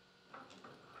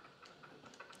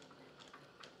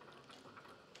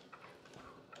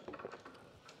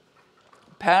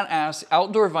 Pat asks,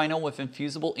 outdoor vinyl with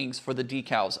infusible inks for the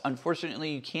decals.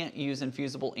 Unfortunately, you can't use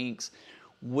infusible inks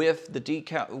with the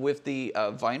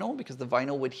vinyl, because the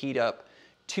vinyl would heat up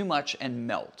too much and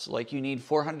melt. Like, you need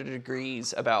 400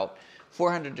 degrees, about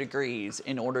 400 degrees,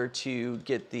 in order to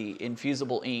get the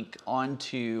infusible ink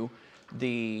onto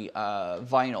the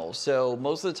vinyl. So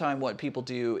most of the time what people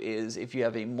do is, if you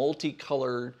have a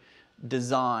multicolored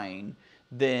design,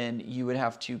 then you would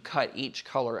have to cut each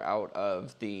color out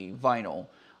of the vinyl.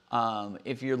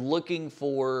 If you're looking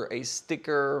for a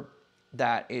sticker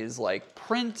that is like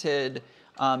printed,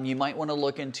 you might want to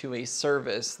look into a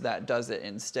service that does it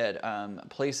instead.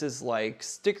 Places like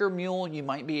Sticker Mule, you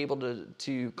might be able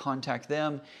to contact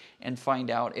them and find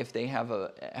out if they have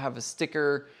a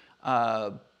sticker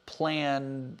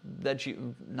plan that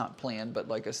you, not plan, but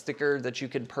like a sticker that you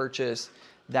can purchase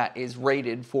that is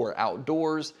rated for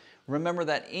outdoors. remember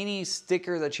that any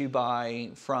sticker that you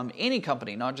buy from any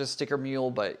company, not just Sticker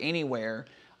Mule, but anywhere,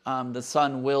 the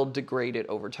sun will degrade it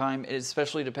over time. It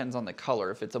especially depends on the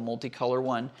color. If it's a multicolor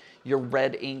one, your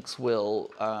red inks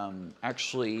will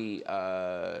actually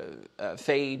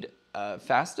fade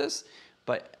fastest,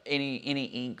 but any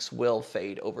inks will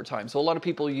fade over time. So a lot of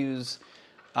people use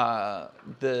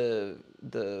the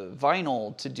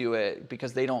vinyl to do it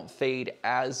because they don't fade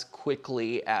as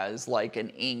quickly as like an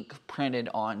ink printed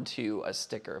onto a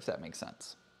sticker, if that makes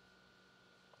sense.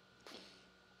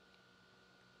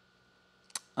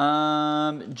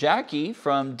 Jackie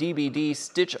from DBD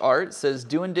Stitch Art says,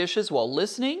 doing dishes while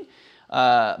listening,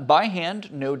 by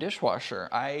hand, no dishwasher.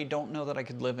 I don't know that I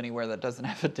could live anywhere that doesn't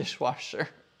have a dishwasher.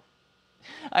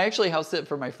 I actually house sit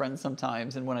for my friends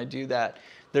sometimes, and when I do that,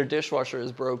 their dishwasher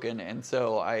is broken, and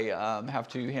so I have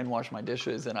to hand wash my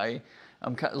dishes, and I'm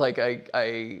like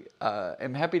I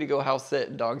am happy to go house sit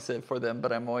and dog sit for them,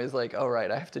 but I'm always like, all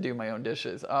right, I have to do my own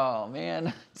dishes. Oh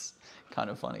man, it's kind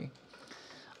of funny.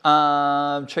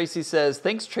 Tracy says,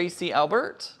 thanks Tracy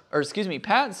Albert, or excuse me,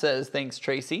 Pat says, thanks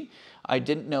Tracy. I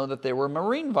didn't know that there were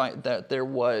marine vinyl.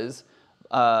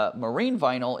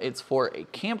 It's for a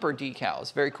camper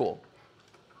decals. Very cool.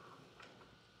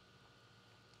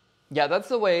 Yeah, that's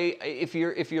the way. If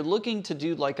you're looking to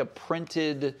do like a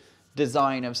printed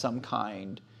design of some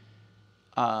kind,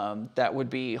 that would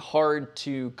be hard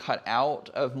to cut out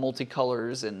of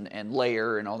multicolors and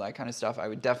layer and all that kind of stuff. I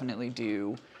would definitely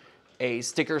do a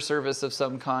sticker service of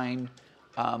some kind.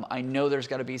 I know there's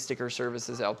got to be sticker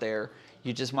services out there.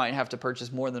 You just might have to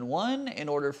purchase more than one in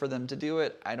order for them to do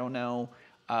it. I don't know.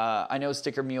 I know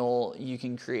Sticker Mule, you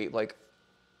can create like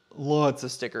lots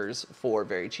of stickers for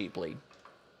very cheaply.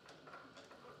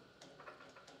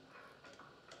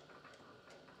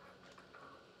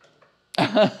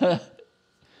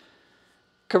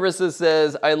 Carissa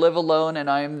says, I live alone and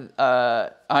I'm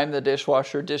the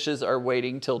dishwasher. Dishes are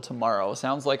waiting till tomorrow.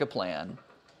 Sounds like a plan.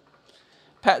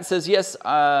 Pat says, yes,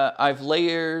 I've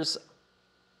layers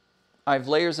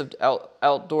of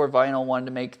outdoor vinyl, one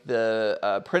to make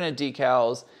the printed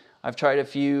decals. I've tried a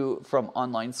few from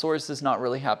online sources, not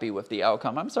really happy with the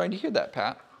outcome. I'm sorry to hear that,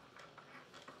 Pat.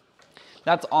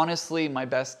 That's honestly my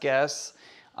best guess.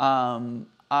 That's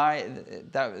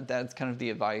kind of the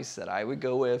advice that I would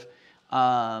go with.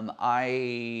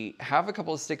 I have a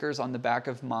couple of stickers on the back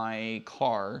of my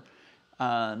car,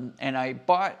 and I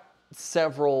bought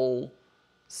several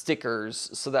stickers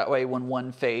so that way when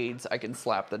one fades, I can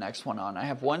slap the next one on. I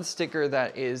have one sticker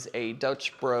that is a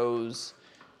Dutch Bros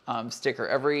sticker.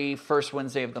 Every first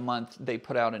Wednesday of the month, they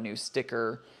put out a new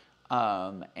sticker.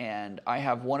 And I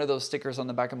have one of those stickers on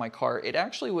the back of my car. It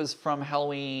actually was from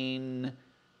Halloween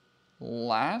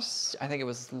I think it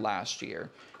was last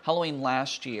year. Halloween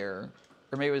last year,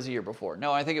 or maybe it was the year before.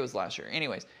 No, I think it was last year.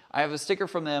 Anyways, I have a sticker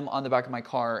from them on the back of my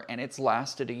car, and it's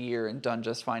lasted a year and done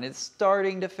just fine. It's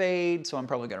starting to fade, so I'm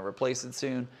probably going to replace it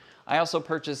soon. I also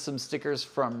purchased some stickers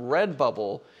from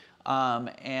Redbubble,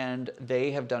 and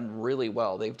they have done really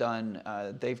well. They've gone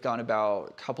about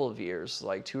a couple of years,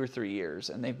 like 2 or 3 years,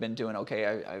 and they've been doing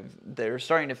okay. They're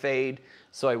starting to fade,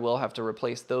 so I will have to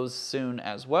replace those soon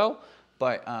as well.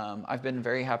 But I've been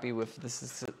very happy with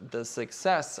the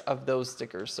success of those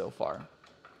stickers so far.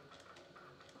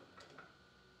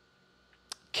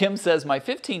 Kim says, my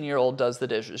 15-year-old does the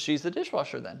dishes. She's the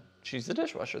dishwasher then. She's the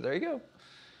dishwasher. There you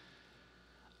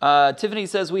go. Tiffany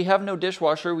says, we have no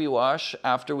dishwasher. We wash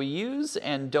after we use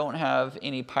and don't have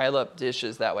any pile-up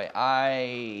dishes that way.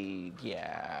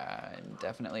 Yeah, I'm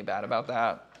definitely bad about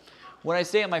that. When I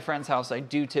stay at my friend's house, I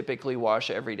do typically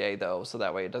wash every day, though, so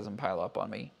that way it doesn't pile up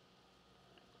on me.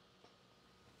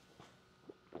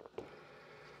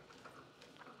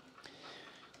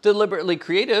 Deliberately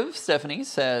Creative, Stephanie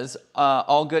says,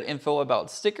 all good info about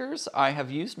stickers. I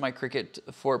have used my Cricut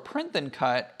for print then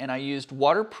cut, and I used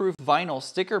waterproof vinyl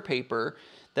sticker paper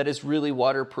that is really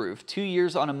waterproof. 2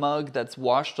 years on a mug that's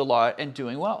washed a lot and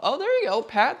doing well. Oh, there you go,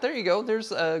 Pat, there you go.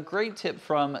 There's a great tip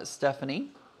from Stephanie.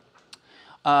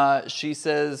 She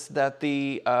says that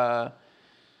the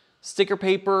sticker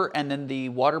paper and then the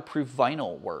waterproof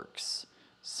vinyl works.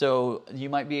 So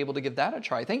you might be able to give that a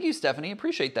try. Thank you, Stephanie,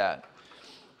 appreciate that.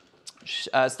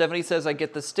 Stephanie says, I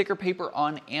get the sticker paper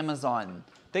on Amazon.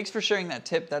 Thanks for sharing that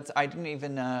tip. I didn't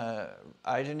even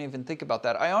think about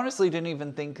that. I honestly didn't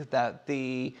even think that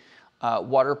the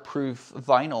waterproof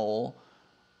vinyl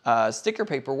sticker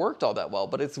paper worked all that well,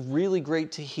 but it's really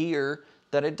great to hear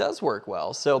that it does work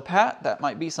well. So Pat, that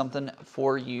might be something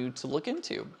for you to look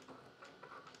into.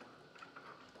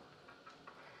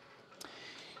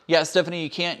 Yeah, Stephanie, you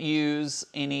can't use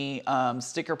any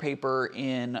sticker paper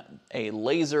in a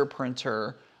laser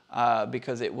printer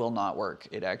because it will not work.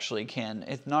 It actually can,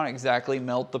 it's not exactly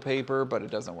melt the paper, but it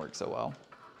doesn't work so well.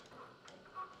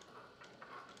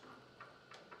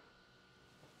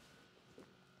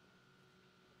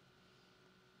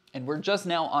 And we're just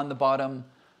now on the bottom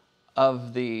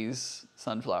of these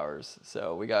sunflowers.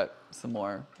 So we got some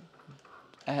more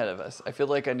ahead of us. I feel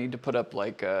like I need to put up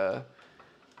like a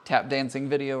tap dancing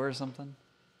video or something.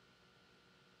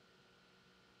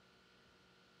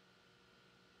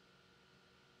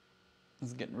 This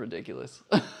is getting ridiculous.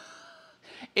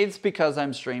 It's because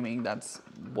I'm streaming. That's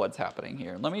what's happening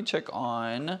here. Let me check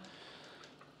on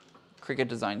Cricut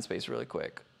Design Space really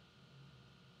quick.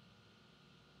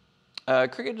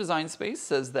 Cricut Design Space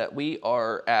says that we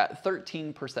are at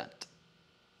 13%.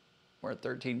 We're at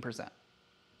 13%.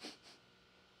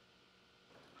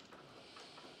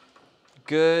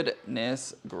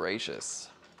 Goodness gracious.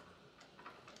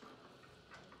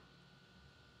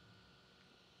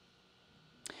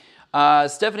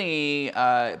 Stephanie,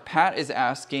 Pat is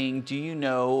asking, do you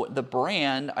know the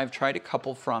brand? I've tried a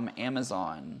couple from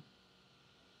Amazon.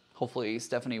 Hopefully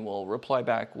Stephanie will reply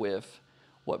back with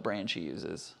what brand she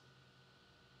uses.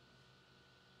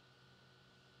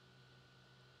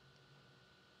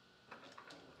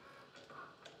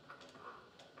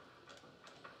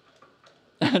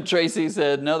 Tracy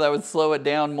said, no, that would slow it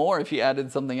down more if you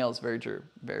added something else. Very true.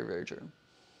 Very, very true.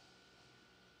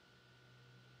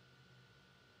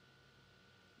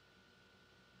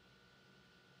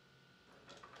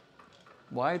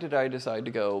 Why did I decide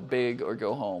to go big or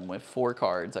go home with 4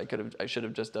 cards? I should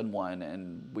have just done 1,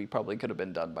 and we probably could have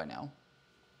been done by now.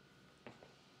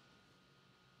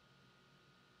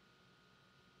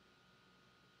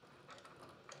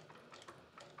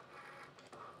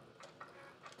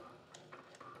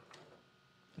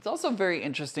 It's also very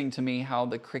interesting to me how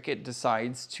the Cricut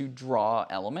decides to draw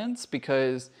elements,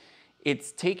 because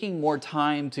it's taking more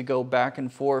time to go back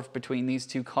and forth between these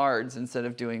 2 cards instead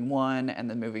of doing 1 and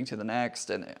then moving to the next.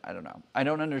 And I don't know. I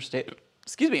don't understand.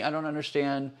 Excuse me. I don't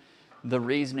understand the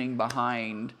reasoning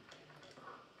behind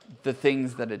the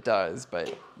things that it does. But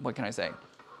what can I say?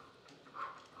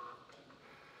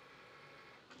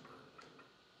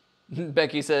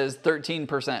 Becky says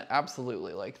 13%.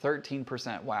 Absolutely. Like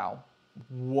 13%. Wow.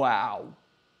 Wow.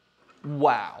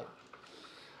 Wow.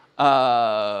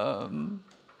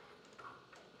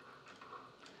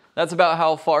 That's about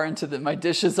how far into my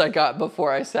dishes I got before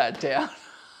I sat down.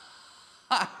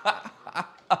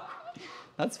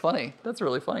 That's funny. That's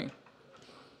really funny.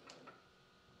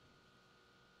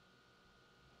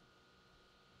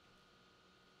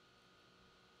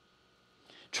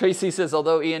 Tracy says,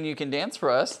 although Ian, you can dance for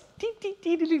us.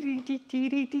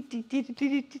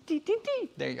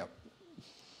 There you go.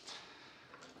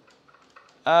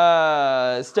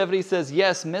 Stephanie says,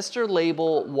 yes, Mr.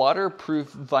 Label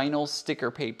waterproof vinyl sticker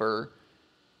paper.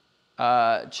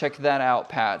 Check that out,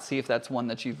 Pat. See if that's one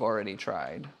that you've already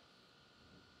tried.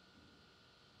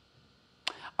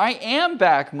 I am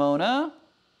back, Mona.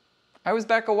 I was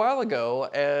back a while ago,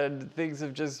 and things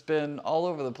have just been all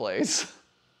over the place.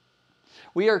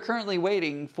 We are currently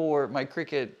waiting for my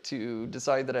Cricut to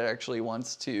decide that it actually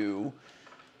wants to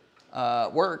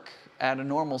work at a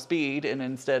normal speed, and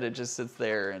instead it just sits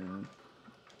there and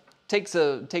takes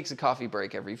a coffee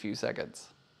break every few seconds.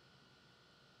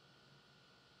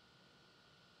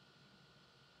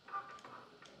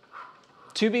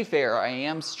 To be fair, I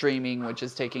am streaming, which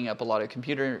is taking up a lot of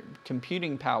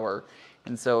computing power,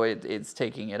 and so it's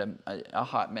taking it a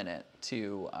hot minute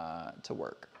to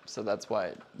work. So that's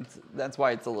why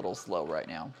it's a little slow right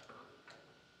now.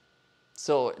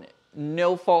 So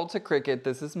no fault to Cricut.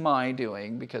 This is my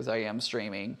doing because I am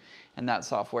streaming, and that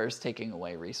software is taking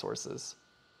away resources.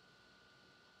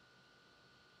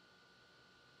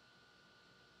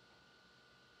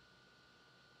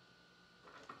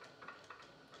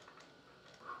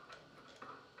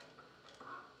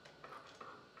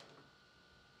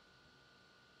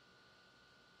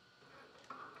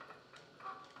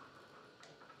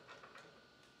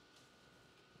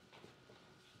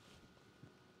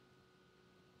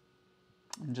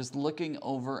 I'm just looking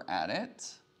over at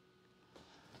it.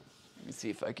 Let me see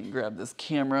if I can grab this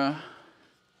camera.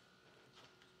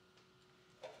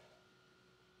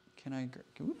 Can I,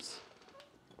 oops.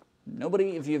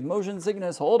 Nobody, if you have motion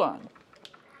sickness, hold on.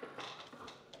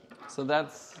 So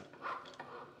that's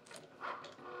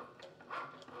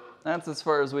as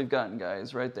far as we've gotten,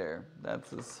 guys, right there.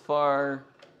 That's as far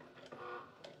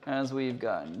as we've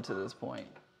gotten to this point.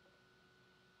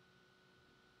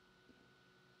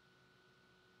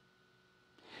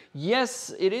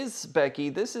 Yes, it is, Becky.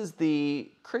 This is the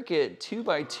Cricut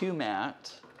 2x2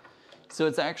 mat. So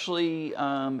it's actually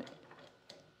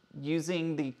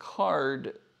using the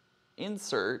card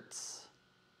inserts.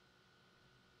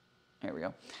 There we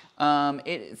go.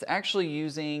 It's actually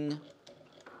using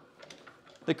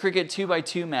the Cricut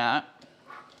 2x2 mat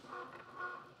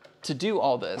to do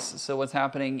all this. So what's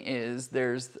happening is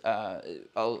there's,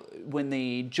 when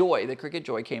the Cricut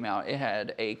Joy came out, it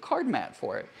had a card mat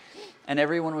for it. And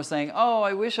everyone was saying, oh,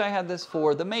 I wish I had this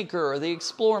for the Maker or the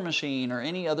Explore machine or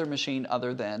any other machine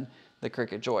other than the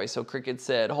Cricut Joy. So Cricut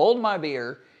said, hold my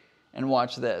beer and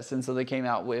watch this. And so they came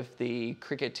out with the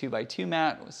Cricut 2x2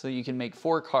 mat, so you can make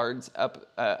 4 cards,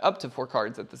 up to 4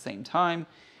 cards at the same time.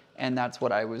 And that's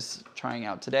what I was trying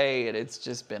out today, and it's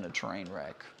just been a train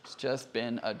wreck. It's just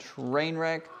been a train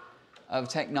wreck of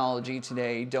technology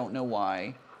today. Don't know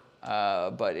why,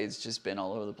 but it's just been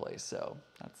all over the place. So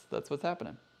that's what's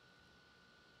happening.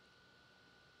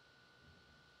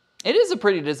 It is a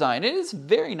pretty design. It is a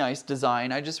very nice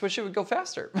design. I just wish it would go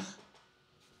faster.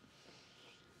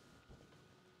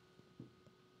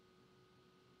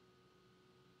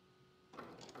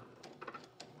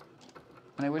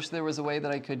 And I wish there was a way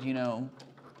that I could, you know,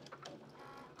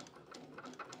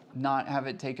 not have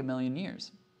it take a million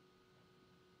years.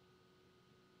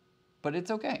 But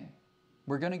it's okay.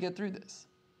 We're going to get through this.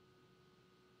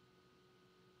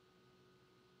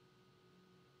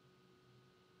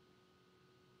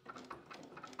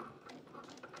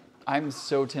 I'm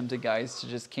so tempted, guys, to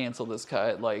just cancel this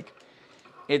cut. Like,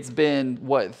 it's been,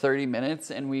 what, 30 minutes,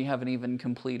 and we haven't even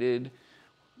completed.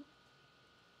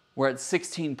 We're at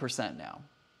 16% now.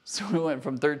 So we went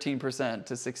from 13%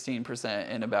 to 16%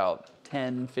 in about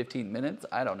 10, 15 minutes.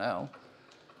 I don't know.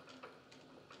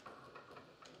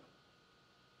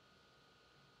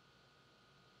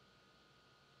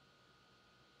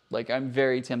 Like, I'm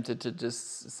very tempted to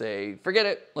just say, forget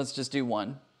it, let's just do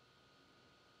one.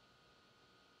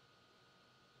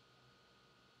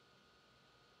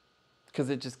 Because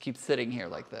it just keeps sitting here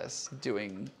like this,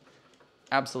 doing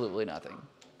absolutely nothing.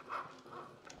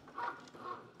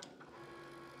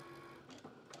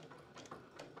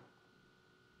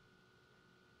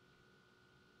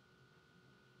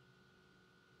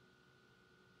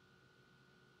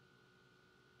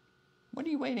 What are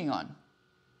you waiting on?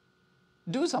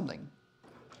 Do something.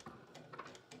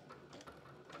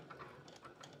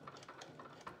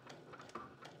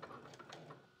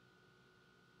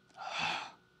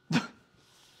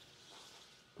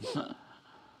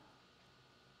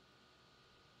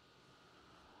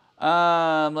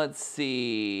 Let's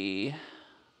see.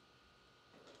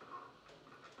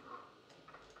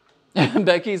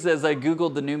 Becky says, I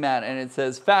Googled the new mat and it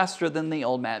says faster than the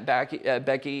old mat.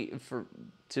 Becky,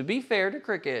 to be fair to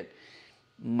Cricut,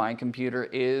 my computer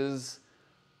is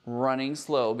running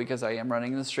slow because I am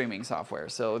running the streaming software.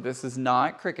 So this is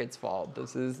not Cricut's fault.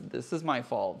 This is my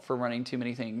fault for running too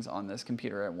many things on this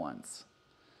computer at once.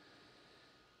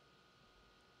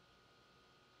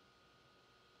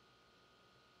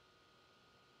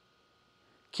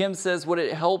 Kim says, would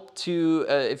it help to,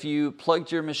 if you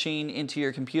plugged your machine into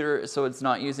your computer so it's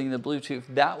not using the Bluetooth?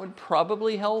 That would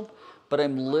probably help, but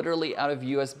I'm literally out of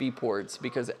USB ports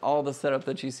because all the setup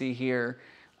that you see here,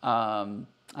 I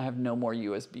have no more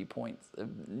USB points,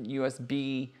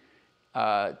 USB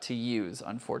to use,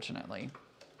 unfortunately.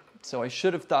 So I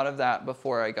should have thought of that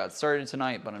before I got started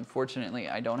tonight, but unfortunately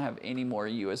I don't have any more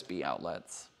USB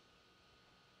outlets.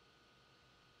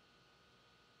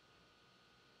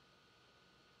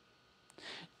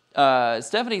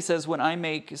 Stephanie says, when I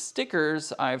make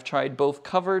stickers, I've tried both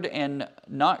covered and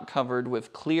not covered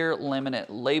with clear laminate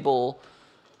label.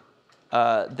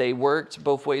 They worked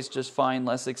both ways just fine.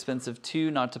 Less expensive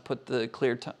too, not to put the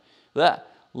clear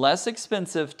less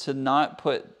expensive to not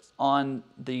put on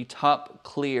the top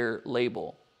clear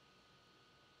label.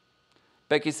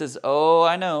 Becky says, oh,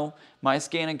 I know. My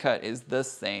scan and cut is the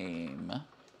same.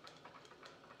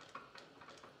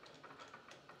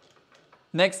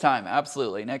 Next time,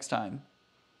 absolutely, next time.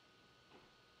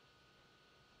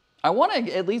 I want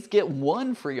to at least get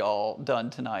one for y'all done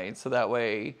tonight, so that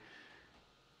way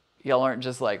y'all aren't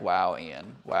just like, wow,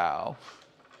 Ian, wow.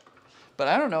 But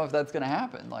I don't know if that's going to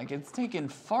happen. Like, it's taken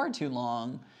far too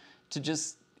long to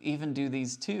just even do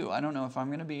these two. I don't know if I'm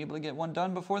going to be able to get one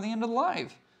done before the end of the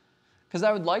live. Because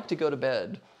I would like to go to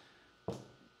bed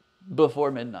before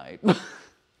midnight.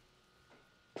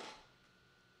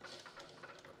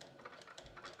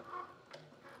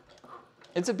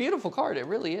 It's a beautiful card, it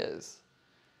really is.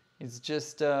 It's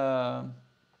just running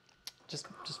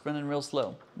real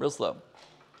slow, real slow.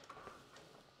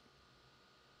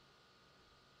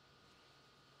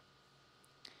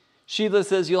 Sheila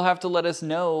says, you'll have to let us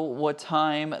know what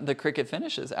time the Cricut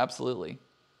finishes. Absolutely.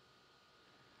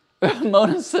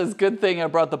 Mona says, good thing I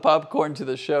brought the popcorn to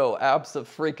the show.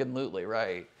 Abso-freaking-lutely,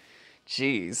 right.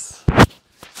 Jeez.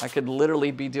 I could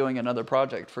literally be doing another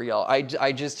project for y'all.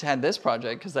 I just had this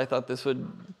project because I thought this would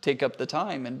take up the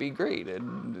time and be great.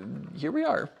 And here we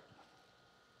are.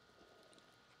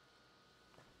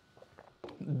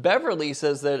 Beverly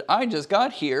says that I just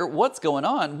got here. What's going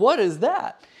on? What is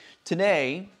that?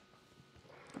 Today,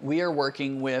 we are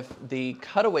working with the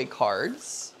cutaway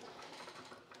cards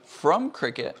from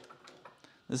Cricut.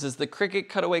 This is the Cricut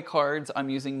cutaway cards. I'm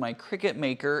using my Cricut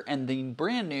Maker and the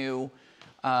brand new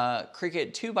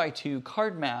Cricut 2x2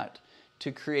 card mat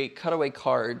to create cutaway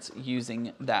cards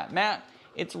using that mat.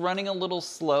 It's running a little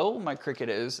slow, my Cricut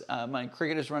is. My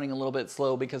Cricut is running a little bit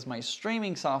slow because my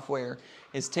streaming software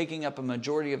is taking up a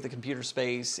majority of the computer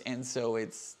space, and so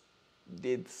it's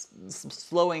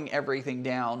slowing everything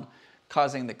down,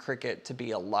 causing the Cricut to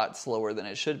be a lot slower than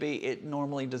it should be. It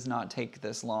normally does not take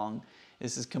this long.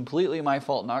 This is completely my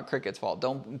fault, not Cricut's fault.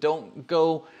 Don't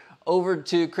go over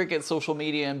to Cricut social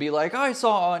media and be like, I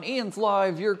saw on Ian's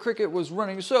live your Cricut was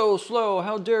running so slow.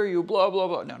 How dare you? Blah, blah,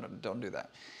 blah. No, don't do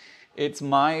that. It's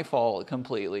my fault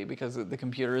completely because the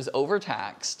computer is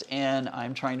overtaxed and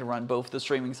I'm trying to run both the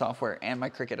streaming software and my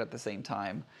Cricut at the same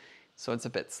time. So it's a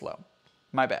bit slow.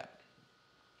 My bad.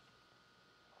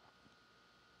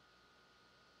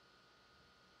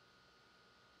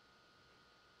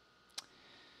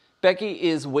 Becky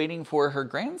is waiting for her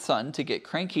grandson to get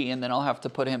cranky and then I'll have to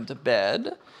put him to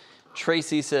bed.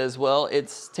 Tracy says, well,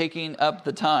 it's taking up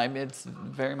the time. It's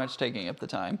very much taking up the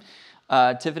time.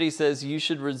 Tiffany says, you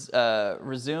should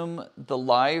resume the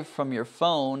live from your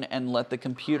phone and let the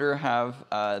computer have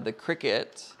the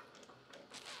Cricut.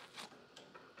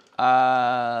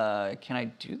 Can I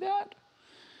do that?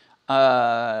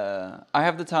 I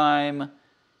have the time.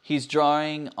 He's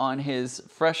drawing on his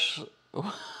fresh...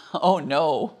 Oh,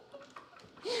 no.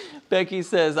 Becky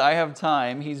says, I have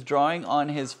time. He's drawing on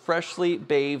his freshly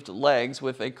bathed legs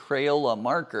with a Crayola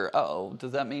marker. Uh-oh,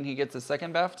 does that mean he gets a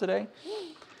second bath today?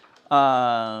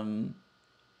 Paula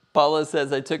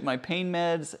says, I took my pain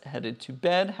meds, headed to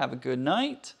bed. Have a good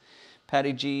night.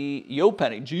 Patty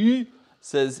G,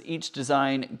 says, each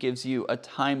design gives you a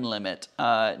time limit.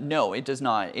 No, it does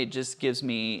not. It just gives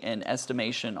me an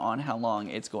estimation on how long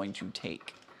it's going to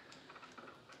take.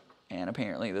 And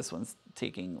apparently this one's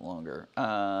taking longer.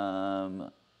 I'm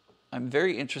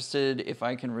very interested if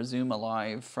I can resume a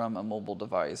live from a mobile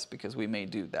device because we may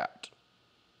do that.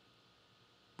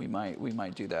 We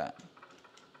might do that.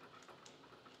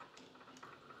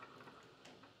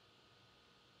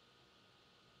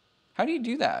 How do you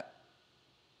do that?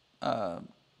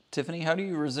 Tiffany, how do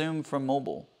you resume from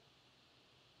mobile?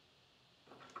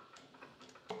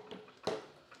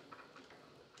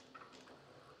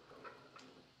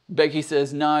 Becky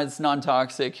says, nah, it's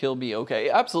non-toxic. He'll be okay.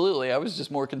 Absolutely. I was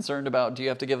just more concerned about, do you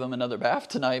have to give him another bath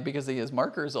tonight because he has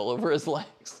markers all over his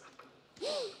legs?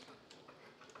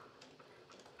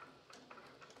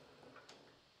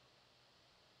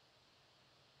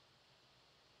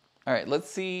 All right, let's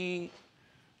see.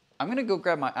 I'm going to go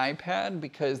grab my iPad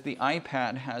because the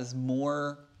iPad has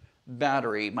more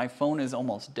battery. My phone is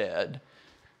almost dead.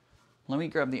 Let me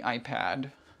grab the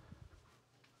iPad.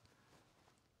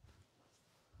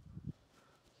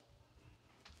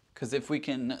 Because if we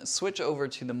can switch over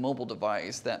to the mobile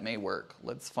device, that may work.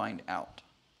 Let's find out.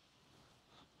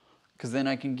 Because then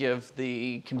I can give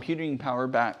the computing power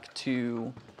back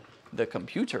to the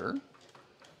computer.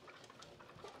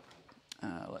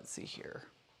 Let's see here.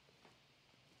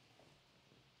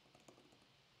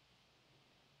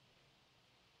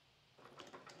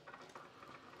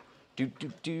 You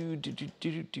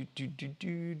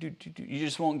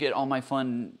just won't get all my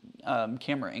fun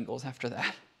camera angles after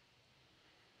that.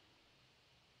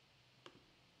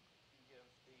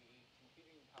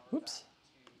 Oops.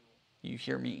 You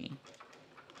hear me.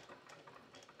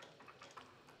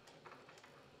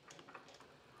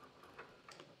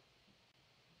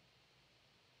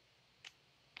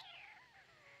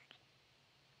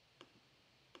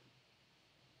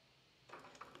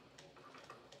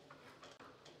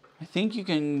 I think you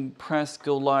can press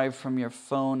go live from your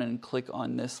phone and click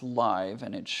on this live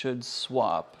and it should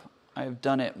swap. I've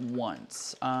done it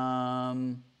once.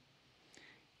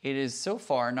 It is so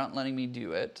far not letting me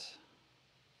do it.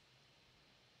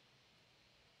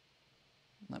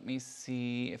 Let me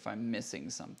see if I'm missing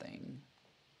something.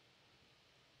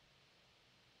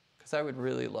 Because I would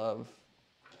really love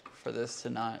for this to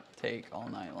not take all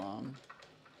night long.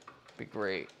 It'd be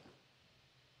great.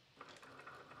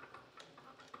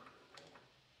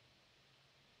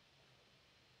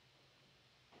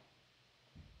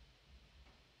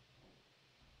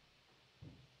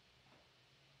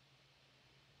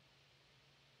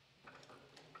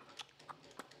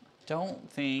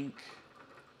 don't think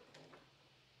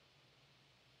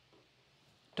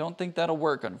that'll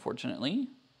work, unfortunately.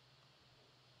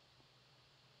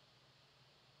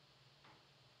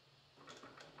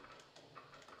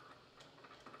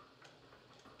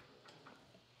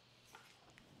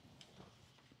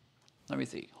 Let me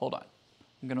see. Hold on.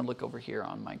 I'm going to look over here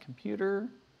on my computer.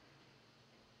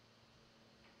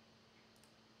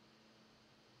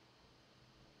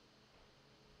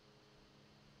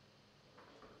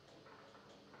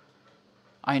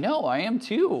 I know, I am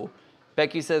too.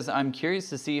 Becky says, I'm curious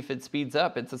to see if it speeds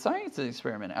up. It's a science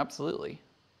experiment, absolutely.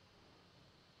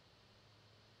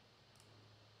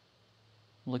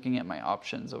 Looking at my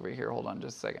options over here. Hold on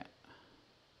just a second.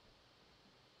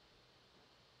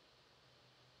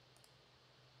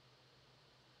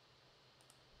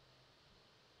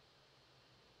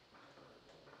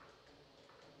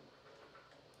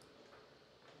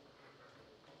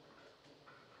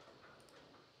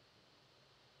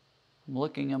 I'm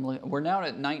looking. We're now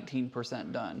at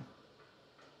 19% done.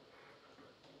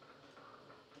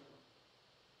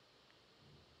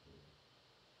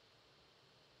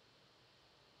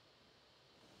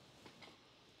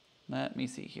 Let me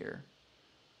see here.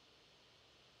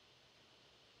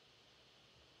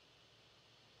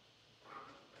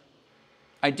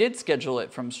 I did schedule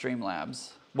it from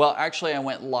Streamlabs. Well, actually, I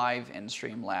went live in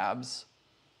Streamlabs.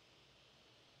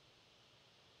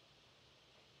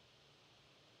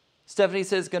 Stephanie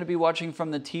says, going to be watching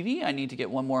from the TV. I need to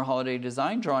get one more holiday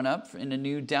design drawn up in a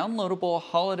new downloadable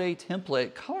holiday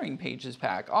template coloring pages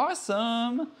pack.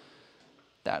 Awesome.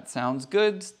 That sounds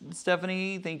good,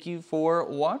 Stephanie. Thank you for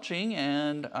watching,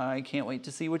 and I can't wait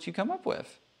to see what you come up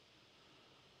with.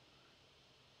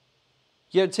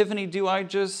 Yeah, Tiffany,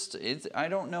 I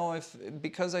don't know if,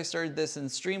 because I started this in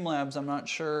Streamlabs, I'm not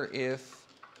sure if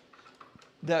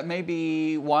that may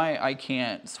be why I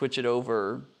can't switch it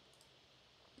over.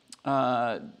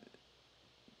 That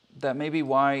may be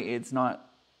why it's not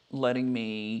letting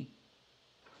me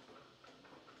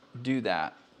do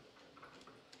that.